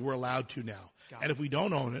because we're allowed to now. And if we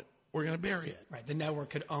don't own it, we're going to bury it. Right. The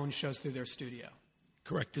network could own shows through their studio.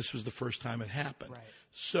 Correct. This was the first time it happened. Right.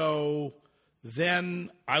 So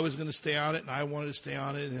then I was going to stay on it, and I wanted to stay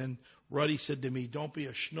on it. And then Ruddy said to me, don't be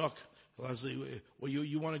a schnook, Leslie. Well,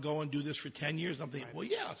 you want to go and do this for 10 years? I'm thinking, well,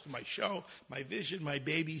 yeah, it's my show, my vision, my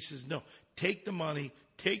baby. He says, no, take the money,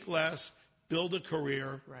 take less, build a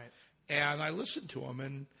career. Right. And I listened to him.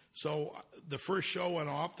 And so the first show went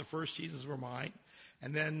off. The first seasons were mine.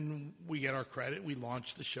 And then we get our credit. We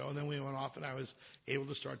launched the show. And then we went off, and I was able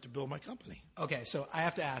to start to build my company. Okay, so I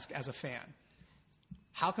have to ask, as a fan,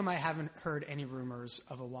 how come I haven't heard any rumors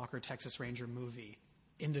of a Walker, Texas Ranger movie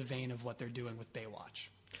in the vein of what they're doing with Baywatch?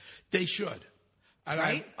 They should. And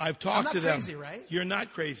right? I've talked to them. I'm not crazy, right? You're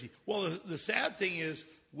not crazy. Well, the sad thing is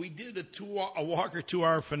we did a Walker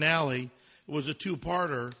 2-hour finale. It was a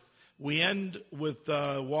 2-parter. We end with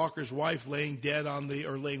Walker's wife laying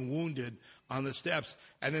wounded on the steps.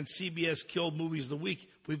 And then CBS killed Movies of the Week.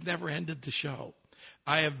 We've never ended the show.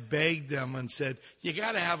 I have begged them and said, you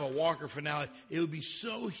got to have a Walker finale. It would be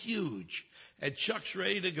so huge. And Chuck's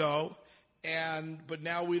ready to go. But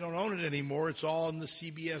now we don't own it anymore. It's all in the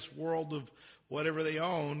CBS world of whatever they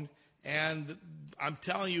own. And I'm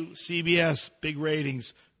telling you, CBS, big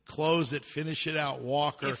ratings, close it, finish it out,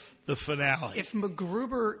 Walker, the finale. If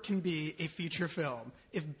MacGruber can be a feature film,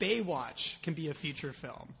 if Baywatch can be a feature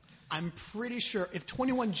film, I'm pretty sure, if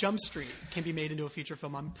 21 Jump Street can be made into a feature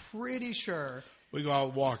film, I'm pretty sure we go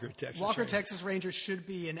out Walker, Texas Ranger. Texas Ranger should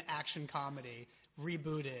be an action comedy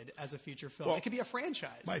rebooted as a feature film. Well, it could be a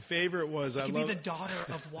franchise. My favorite was it could be the daughter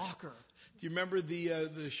of Walker. Do you remember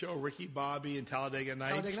the show Ricky Bobby and Talladega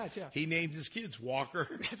Nights? Talladega Nights, yeah. He named his kids Walker.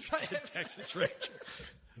 That's right. Texas Ranger.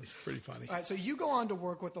 It was pretty funny. All right, so you go on to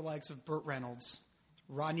work with the likes of Burt Reynolds,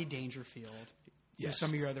 Rodney Dangerfield, yes. some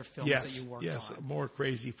of your other films that you worked on. Yes, more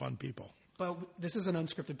crazy, fun people. But this is an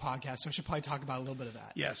unscripted podcast, so I should probably talk about a little bit of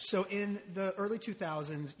that. Yes. So in the early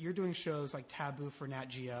 2000s, you're doing shows like Taboo for Nat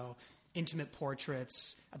Geo, Intimate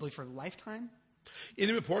Portraits, I believe for Lifetime?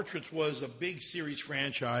 Intimate Portraits was a big series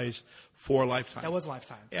franchise for Lifetime. That was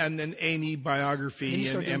Lifetime. And then A&E Biography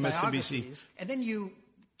and MSNBC. And then you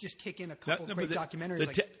just kick in a couple great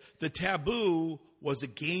documentaries. The Taboo was a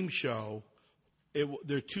game show.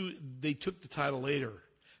 They took the title later.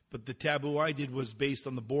 But the Taboo I did was based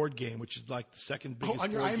on the board game, which is like the second biggest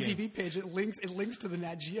board game. On your IMDb page, it links to the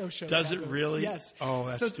Nat Geo show. Does Taboo. it really? Yes. Oh,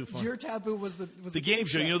 that's too fun. Your Taboo was the game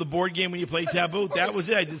show. You know the board game when you play Taboo? That was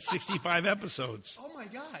it. I did 65 episodes. Oh, my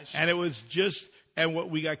gosh. And it was just – and what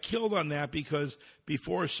we got killed on that because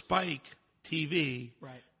before Spike TV,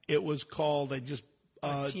 right. It was called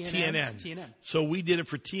TNN. So we did it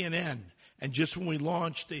for TNN. And just when we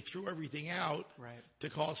launched, they threw everything out to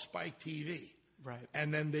call Spike TV. Right.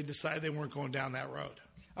 And then they decided they weren't going down that road.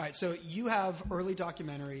 All right. So you have early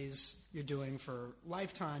documentaries you're doing for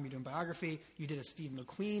Lifetime. You're doing biography. You did a Steve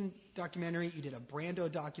McQueen documentary. You did a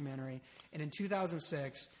Brando documentary. And in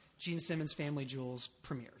 2006, Gene Simmons Family Jewels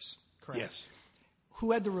premieres. Correct? Yes.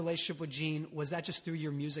 Who had the relationship with Gene? Was that just through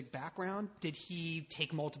your music background? Did he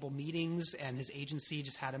take multiple meetings and his agency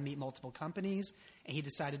just had to meet multiple companies and he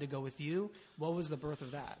decided to go with you? What was the birth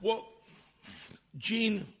of that? Well,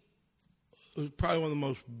 Gene was probably one of the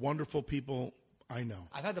most wonderful people I know.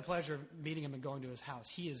 I've had the pleasure of meeting him and going to his house.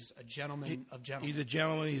 He is a gentleman of gentlemen. He's a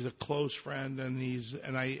gentleman. He's a close friend, and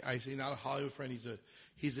I say not a Hollywood friend.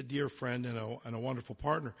 He's a dear friend and a wonderful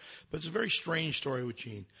partner. But it's a very strange story with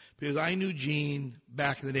Gene because I knew Gene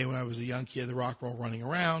back in the day when I was a young kid, the rock and roll running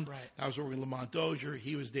around. Right. I was working with Lamont Dozier.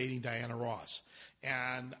 He was dating Diana Ross,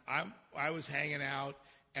 and I was hanging out,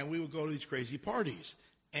 and we would go to these crazy parties,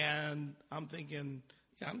 and I'm thinking.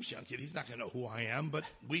 Yeah, I'm just a young kid. He's not going to know who I am. But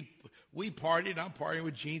we partied. I'm partying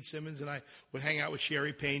with Gene Simmons, and I would hang out with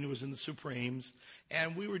Sherry Payne, who was in the Supremes.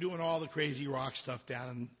 And we were doing all the crazy rock stuff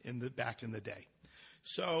down back in the day.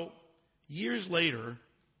 So years later,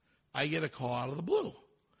 I get a call out of the blue.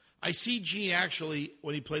 I see Gene actually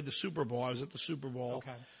when he played the Super Bowl. I was at the Super Bowl.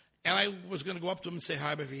 Okay. And I was going to go up to him and say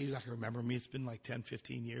hi, but he's not going to remember me. It's been like 10,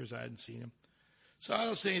 15 years I hadn't seen him. So I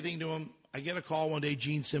don't say anything to him. I get a call one day,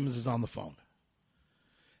 Gene Simmons is on the phone.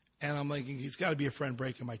 And I'm like, he's got to be a friend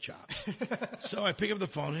breaking my chops. So I pick up the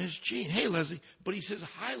phone, and it's Gene. Hey, Leslie. But he says,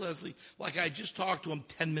 hi, Leslie, like I just talked to him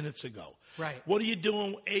 10 minutes ago. Right. What are you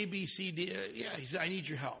doing? A, B, C, D. Yeah, he said, I need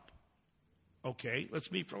your help. Okay,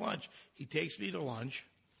 let's meet for lunch. He takes me to lunch.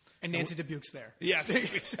 And Nancy Dubuque's there. Yeah,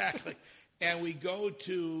 exactly. And we go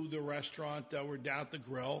to the restaurant. We're down at the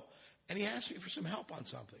grill. And he asked me for some help on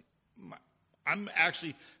something. I'm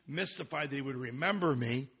actually mystified that he would remember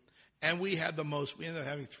me. And we ended up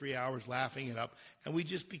having 3 hours laughing it up. And we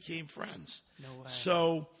just became friends. No way.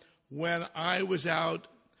 So when I was out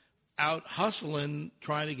hustling,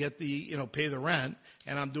 trying to get pay the rent,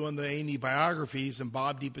 and I'm doing the A&E biographies, and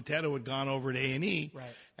Bob DiPotetto had gone over to A&E. Right.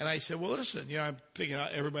 And I said, well, listen, I'm picking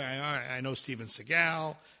out everybody. I know Steven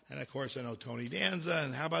Seagal, and of course I know Tony Danza,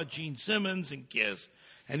 and how about Gene Simmons and Kiss?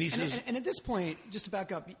 And he says... And at this point, just to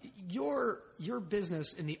back up, your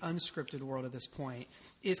business in the unscripted world at this point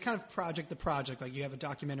is kind of project to project. Like you have a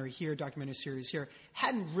documentary here, documentary series here.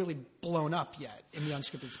 Hadn't really blown up yet in the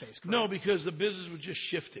unscripted space, correct? No, because the business was just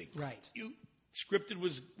shifting. Right. Scripted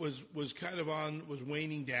was kind of was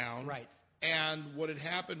waning down. Right. And what had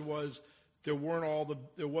happened was there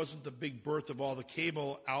wasn't the big birth of all the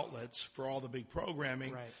cable outlets for all the big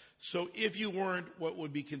programming. Right. So if you weren't what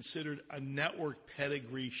would be considered a network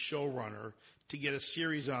pedigree showrunner to get a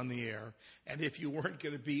series on the air, and if you weren't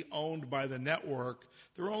going to be owned by the network,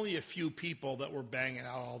 there were only a few people that were banging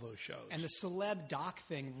out all those shows. And the celeb doc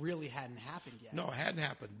thing really hadn't happened yet. No, it hadn't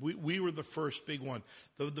happened. We were the first big one.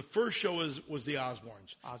 The first show was the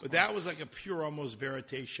Osbournes. But that was like a pure, almost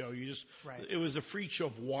verite show. It was a freak show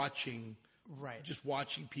of watching. Right. Just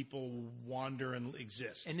watching people wander and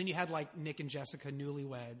exist. And then you had like Nick and Jessica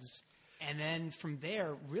Newlyweds. And then from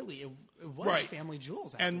there, really, it was right. Family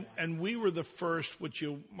Jewels. And we were the first, which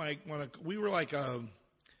you might want to, we were like a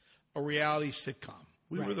reality sitcom.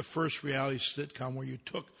 We were the first reality sitcom where you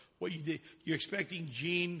took what you did. You're expecting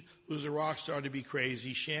Gene, who's a rock star, to be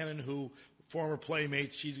crazy. Shannon, who, former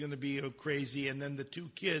playmate, she's going to be crazy. And then the two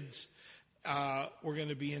kids were going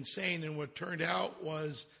to be insane. And what turned out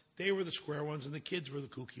was they were the square ones and the kids were the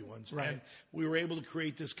kooky ones. Right. And we were able to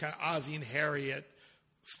create this kind of Ozzie and Harriet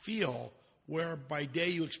feel where by day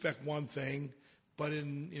you expect one thing, but at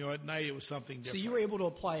night it was something different. So you were able to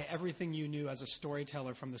apply everything you knew as a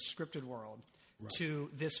storyteller from the scripted world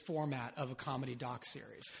to this format of a comedy doc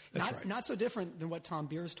series. That's right. Not so different than what Tom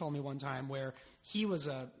Beers told me one time, where he was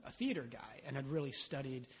a theater guy and had really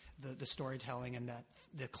studied the storytelling and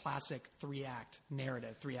the classic three-act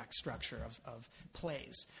narrative, three-act structure of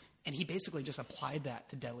plays. And he basically just applied that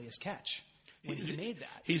to Deadliest Catch when he made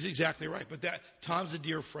that. He's exactly right. But Tom's a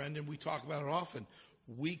dear friend, and we talk about it often.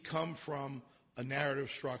 We come from a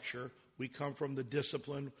narrative structure. We come from the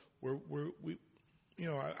discipline where we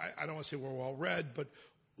I don't want to say we're well read, but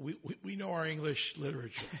we know our English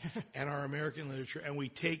literature and our American literature, and we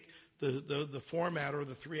take the format or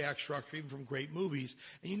the three-act structure, even from great movies,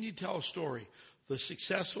 and you need to tell a story. The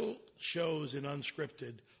successful shows in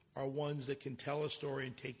unscripted are ones that can tell a story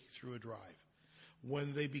and take you through a drive.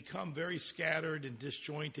 When they become very scattered and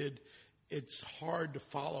disjointed, it's hard to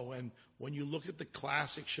follow. And when you look at the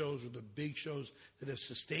classic shows or the big shows that have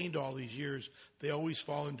sustained all these years, they always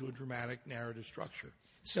fall into a dramatic narrative structure.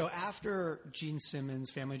 So after Gene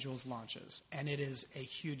Simmons Family Jewels launches, and it is a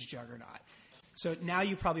huge juggernaut, so now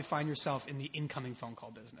you probably find yourself in the incoming phone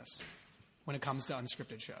call business when it comes to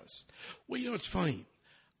unscripted shows. Well, it's funny.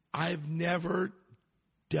 I've never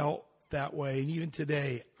dealt that way, and even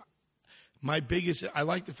today, I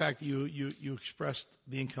like the fact that you expressed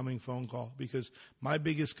the incoming phone call, because my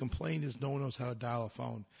biggest complaint is no one knows how to dial a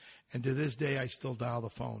phone. And to this day, I still dial the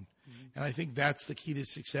phone. Mm-hmm. And I think that's the key to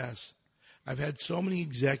success. I've had so many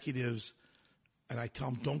executives, and I tell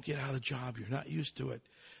them, don't get out of the job. You're not used to it.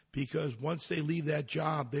 Because once they leave that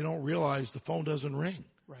job, they don't realize the phone doesn't ring.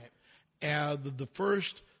 Right. And the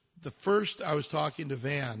first I was talking to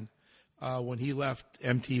Van, when he left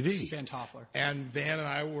MTV. Van Toffler. And Van and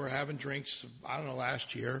I were having drinks,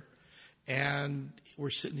 last year. And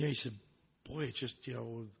we're sitting there. He said, boy, it's just,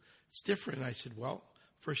 it's different. And I said, well,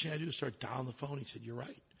 first thing I do is start dialing the phone. He said, you're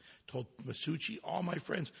right. Told Masucci, all my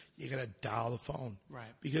friends, you got to dial the phone. Right.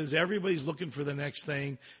 Because everybody's looking for the next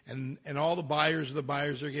thing. And all the buyers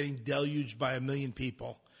are getting deluged by 1 million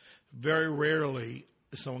people. Very rarely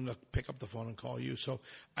is someone going to pick up the phone and call you. So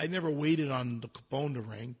I never waited on the phone to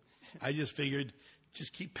ring. I just figured,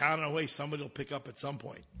 just keep pounding away. Somebody will pick up at some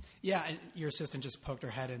point. Yeah, and your assistant just poked her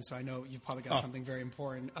head in, so I know you've probably got something very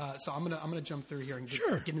important. So I'm gonna jump through here and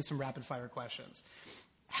get into some rapid fire questions.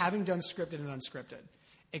 Having done scripted and unscripted,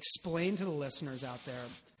 explain to the listeners out there,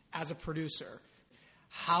 as a producer,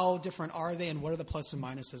 How different are they, and what are the pluses and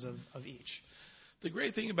minuses of each? The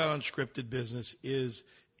great thing about unscripted business is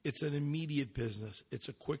it's an immediate business. It's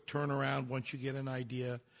a quick turnaround once you get an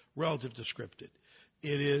idea relative to scripted.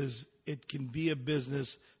 It can be a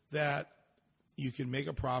business that you can make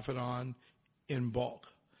a profit on in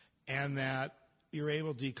bulk, and that you're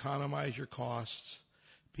able to economize your costs,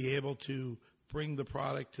 be able to bring the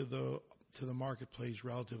product to the marketplace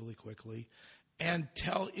relatively quickly, and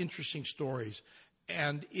tell interesting stories.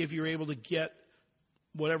 And if you're able to get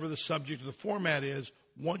whatever the subject of the format is,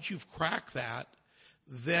 once you've cracked that,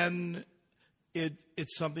 then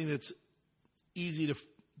it's something that's easy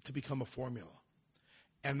to become a formula.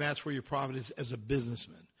 And that's where your profit is as a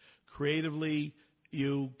businessman. Creatively,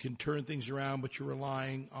 you can turn things around, but you're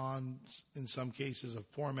relying on, in some cases, a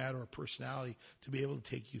format or a personality to be able to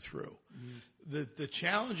take you through. Mm-hmm. The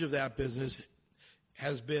challenge of that business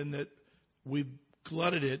has been that we've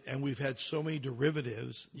glutted it, and we've had so many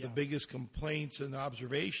derivatives. Yeah. The biggest complaints and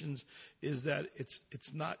observations is that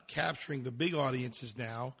it's not capturing the big audiences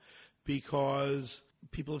now because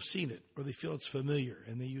people have seen it or they feel it's familiar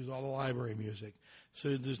and they use all the library music.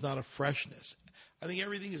 So there's not a freshness. I think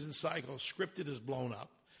everything is in cycles. Scripted is blown up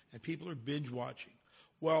and people are binge watching.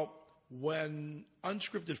 Well, when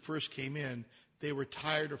unscripted first came in, they were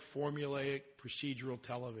tired of formulaic procedural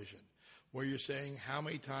television, where you're saying, how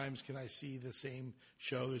many times can I see the same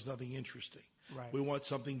show? There's nothing interesting. Right. We want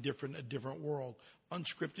something different, a different world.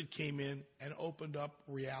 Unscripted came in and opened up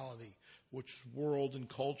reality, which is world and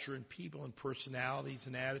culture and people and personalities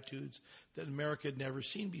and attitudes that America had never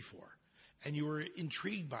seen before. And you were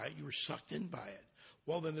intrigued by it. You were sucked in by it.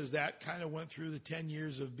 Well, then as that kind of went through the 10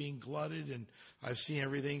 years of being glutted and I've seen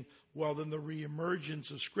everything, well, then the reemergence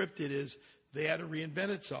of scripted is they had to reinvent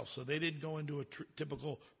itself. So they didn't go into a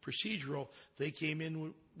typical procedural. They came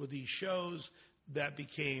in with these shows that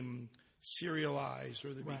became serialized,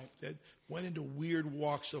 or that went into weird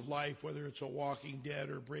walks of life, whether it's a Walking Dead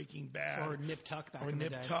or Breaking Bad. Or Nip Tuck back in the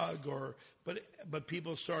day. Or Nip Tuck. But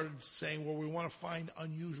people started saying, well, we want to find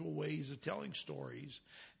unusual ways of telling stories,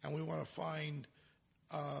 and we want to find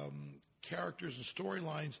characters and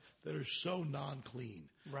storylines that are so non-clean,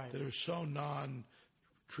 that are so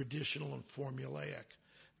non-traditional and formulaic,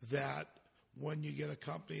 that when you get a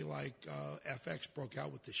company like FX broke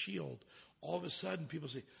out with The Shield, all of a sudden people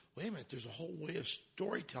say, wait a minute, there's a whole way of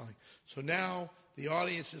storytelling. So now the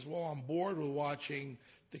audience is, well, on board with watching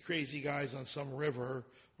the crazy guys on some river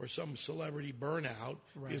or some celebrity burnout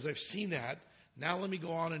because I've seen that. Now let me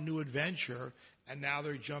go on a new adventure. And now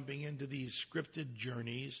they're jumping into these scripted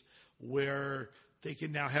journeys where they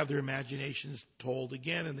can now have their imaginations told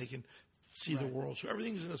again and they can see the world. So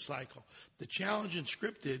everything's in a cycle. The challenge in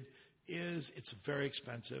scripted is it's very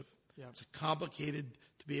expensive. Yeah. It's complicated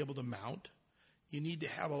to be able to mount. You need to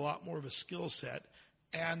have a lot more of a skill set,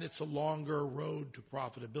 and it's a longer road to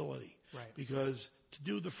profitability. Right. Because to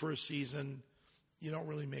do the first season, you don't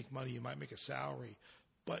really make money. You might make a salary.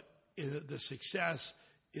 But the success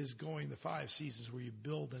is going the 5 seasons where you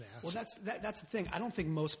build an asset. Well, that's the thing. I don't think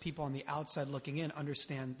most people on the outside looking in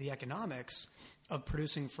understand the economics of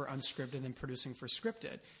producing for unscripted and producing for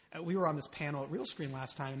scripted. We were on this panel at Real Screen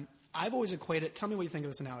last time. I've always equated – tell me what you think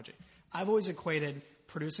of this analogy. I've always equated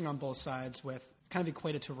producing on both sides with kind of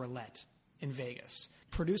equated to roulette in Vegas.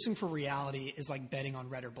 Producing for reality is like betting on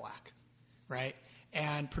red or black, right?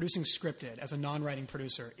 And producing scripted as a non-writing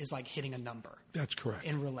producer is like hitting a number. That's correct.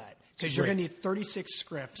 In roulette. Because you're going to need 36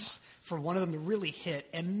 scripts for one of them to really hit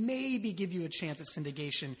and maybe give you a chance at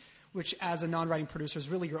syndication, which as a non-writing producer is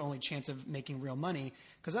really your only chance of making real money.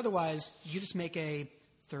 Because otherwise, you just make a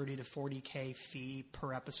 30 to 40K fee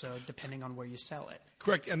per episode depending on where you sell it.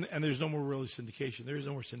 Correct. And there's no more really syndication. There is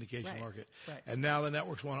no more syndication market. Right. And now the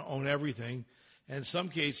networks want to own everything. And in some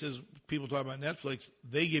cases, people talk about Netflix,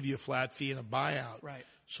 they give you a flat fee and a buyout. Right.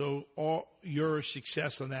 So all your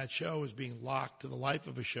success on that show is being locked to the life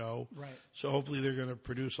of a show. Right. So hopefully they're going to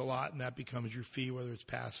produce a lot, and that becomes your fee, whether it's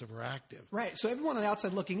passive or active. Right. So everyone on the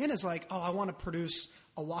outside looking in is like, oh, I want to produce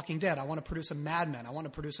a Walking Dead. I want to produce a Mad Men. I want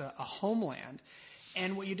to produce a Homeland.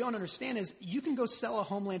 And what you don't understand is you can go sell a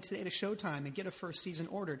Homeland today to Showtime and get a first season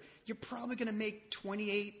ordered. You're probably going to make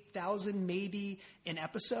 $28,000 maybe an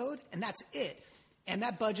episode, and that's it. And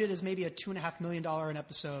that budget is maybe a $2.5 million an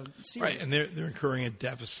episode series. Right, and they're incurring a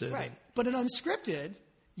deficit. Right, but in unscripted,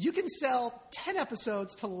 you can sell 10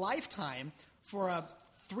 episodes to Lifetime for a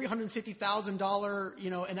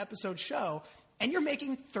 $350,000 an episode show, and you're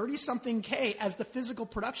making 30-something K as the physical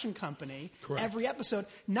production company. Correct. Every episode,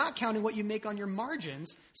 not counting what you make on your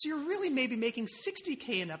margins. So you're really maybe making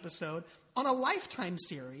 $60K an episode on a Lifetime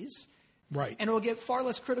series. Right. And it will get far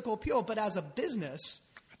less critical appeal, but as a business,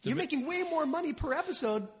 You're making way more money per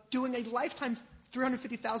episode doing a lifetime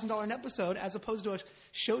 $350,000 an episode as opposed to a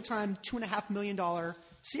Showtime $2.5 million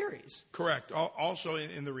series. Correct. Also,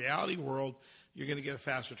 in the reality world, you're going to get a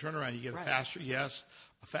faster turnaround. You get a faster,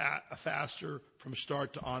 a faster from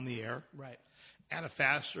start to on the air. Right. And a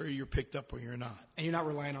faster you're picked up or you're not. And you're not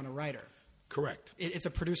relying on a writer. Correct. It's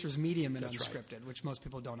a producer's medium in That's unscripted, right. which most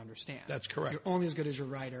people don't understand. That's correct. You're only as good as your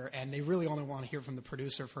writer, and they really only want to hear from the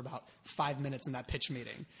producer for about 5 minutes in that pitch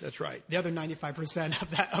meeting. That's right. The other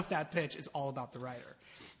 95% of that pitch is all about the writer.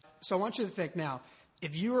 So I want you to think now,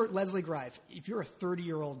 if you're Leslie Greif, if you're a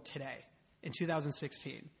 30-year-old today in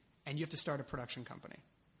 2016, and you have to start a production company,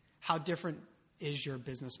 how different is your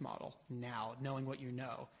business model now, knowing what you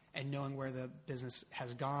know and knowing where the business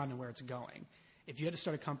has gone and where it's going? If you had to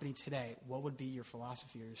start a company today, what would be your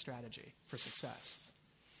philosophy or your strategy for success?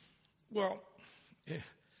 Well,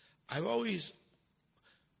 I've always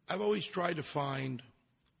tried to find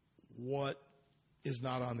what is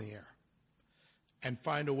not on the air and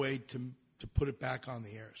find a way to put it back on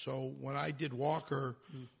the air. So when I did Walker,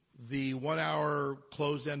 the 1 hour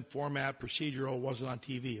closed-end format procedural wasn't on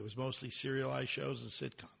TV. It was mostly serialized shows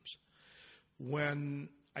and sitcoms. When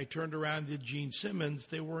I turned around and did Gene Simmons,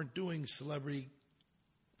 they weren't doing celebrity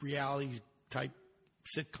reality-type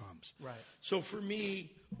sitcoms. Right. So for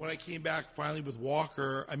me, when I came back finally with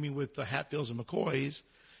with the Hatfields and McCoys,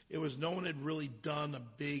 it was no one had really done a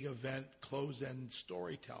big event, closed-end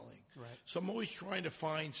storytelling. Right. So I'm always trying to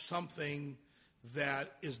find something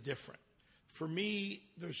that is different. For me,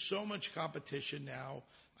 there's so much competition now.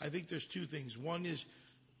 I think there's two things. One is,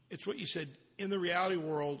 it's what you said, in the reality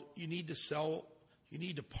world, you need to sell. You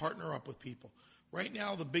need to partner up with people. Right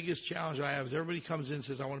now, the biggest challenge I have is everybody comes in and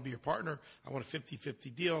says, I want to be your partner. I want a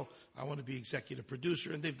 50-50 deal. I want to be executive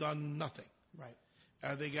producer. And they've done nothing.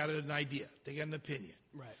 Right. They got an idea. They got an opinion.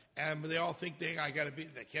 Right. And they all think they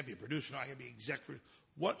can't be a producer. No, I got to be executive.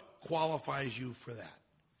 What qualifies you for that?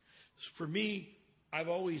 For me, I've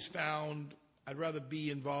always found I'd rather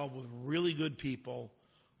be involved with really good people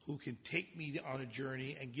who can take me on a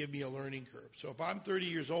journey and give me a learning curve. So if I'm 30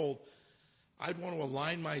 years old, I'd want to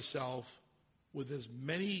align myself with as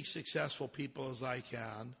many successful people as I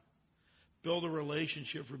can, build a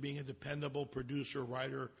relationship for being a dependable producer,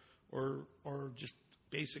 writer, or just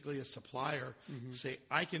basically a supplier, say,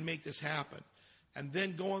 I can make this happen. And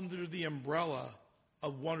then go under the umbrella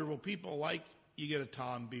of wonderful people like you get a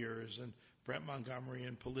Tom Beers and Brent Montgomery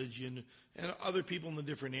and Pelagian and other people in the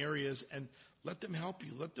different areas, and let them help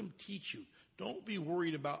you. Let them teach you. Don't be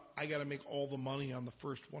worried about, I got to make all the money on the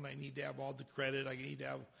first one. I need to have all the credit. I need to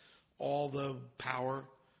have all the power,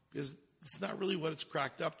 because it's not really what it's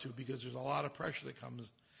cracked up to, because there's a lot of pressure that comes,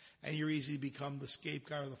 and you're easy to become the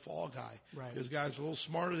scapegoat or the fall guy. Right. Because guys a little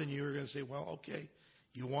smarter than you are going to say, well, okay,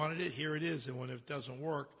 you wanted it, here it is. And when it doesn't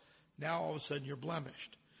work, now all of a sudden you're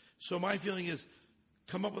blemished. So my feeling is,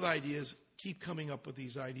 come up with ideas, keep coming up with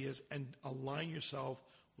these ideas, and align yourself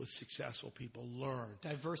with successful people. Learn.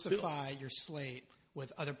 Diversify your slate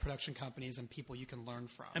with other production companies and people you can learn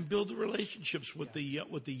from. And build the relationships with the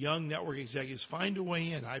young network executives. Find a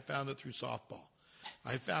way in. I found it through softball.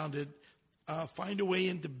 I found it. Find a way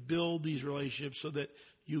in to build these relationships so that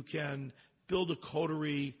you can build a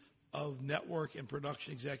coterie of network and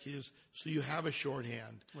production executives so you have a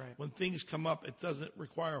shorthand. Right. When things come up, it doesn't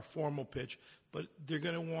require a formal pitch, but they're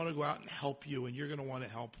going to want to go out and help you, and you're going to want to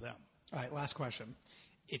help them. All right, last question.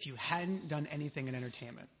 If you hadn't done anything in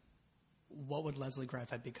entertainment, what would Leslie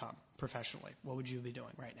Greif have become professionally? What would you be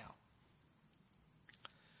doing right now?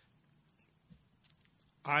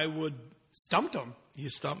 I would... Stumped him. You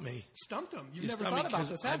stumped me. Stumped him. You've never thought about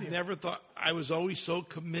this, have you? I've never thought... I was always so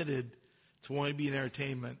committed to wanting to be in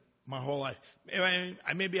entertainment my whole life. Well,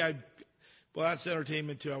 that's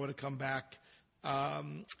entertainment too. I would have come back.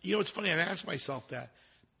 It's funny. I've asked myself that.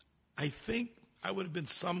 I think I would have been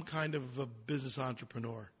some kind of a business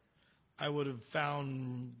entrepreneur. I would have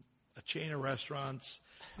found a chain of restaurants.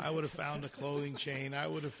 I would have found a clothing chain. I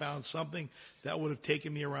would have found something that would have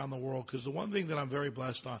taken me around the world. Because the one thing that I'm very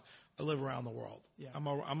blessed on, I live around the world. Yeah.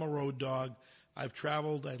 I'm a road dog. I've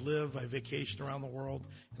traveled, I vacation around the world,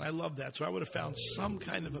 and I love that. So I would have found some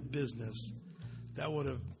kind of a business that would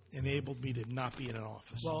have enabled me to not be in an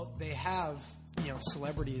office. Well, they have,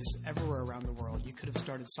 celebrities everywhere around the world. You could have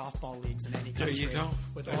started softball leagues in any country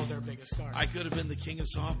with all their biggest stars. I could have been the king of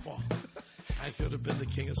softball.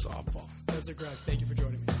 Leslie Greif, thank you for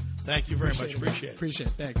joining me. Thank you very much. Appreciate it. Appreciate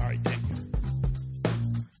it. Thanks. All right, thank you.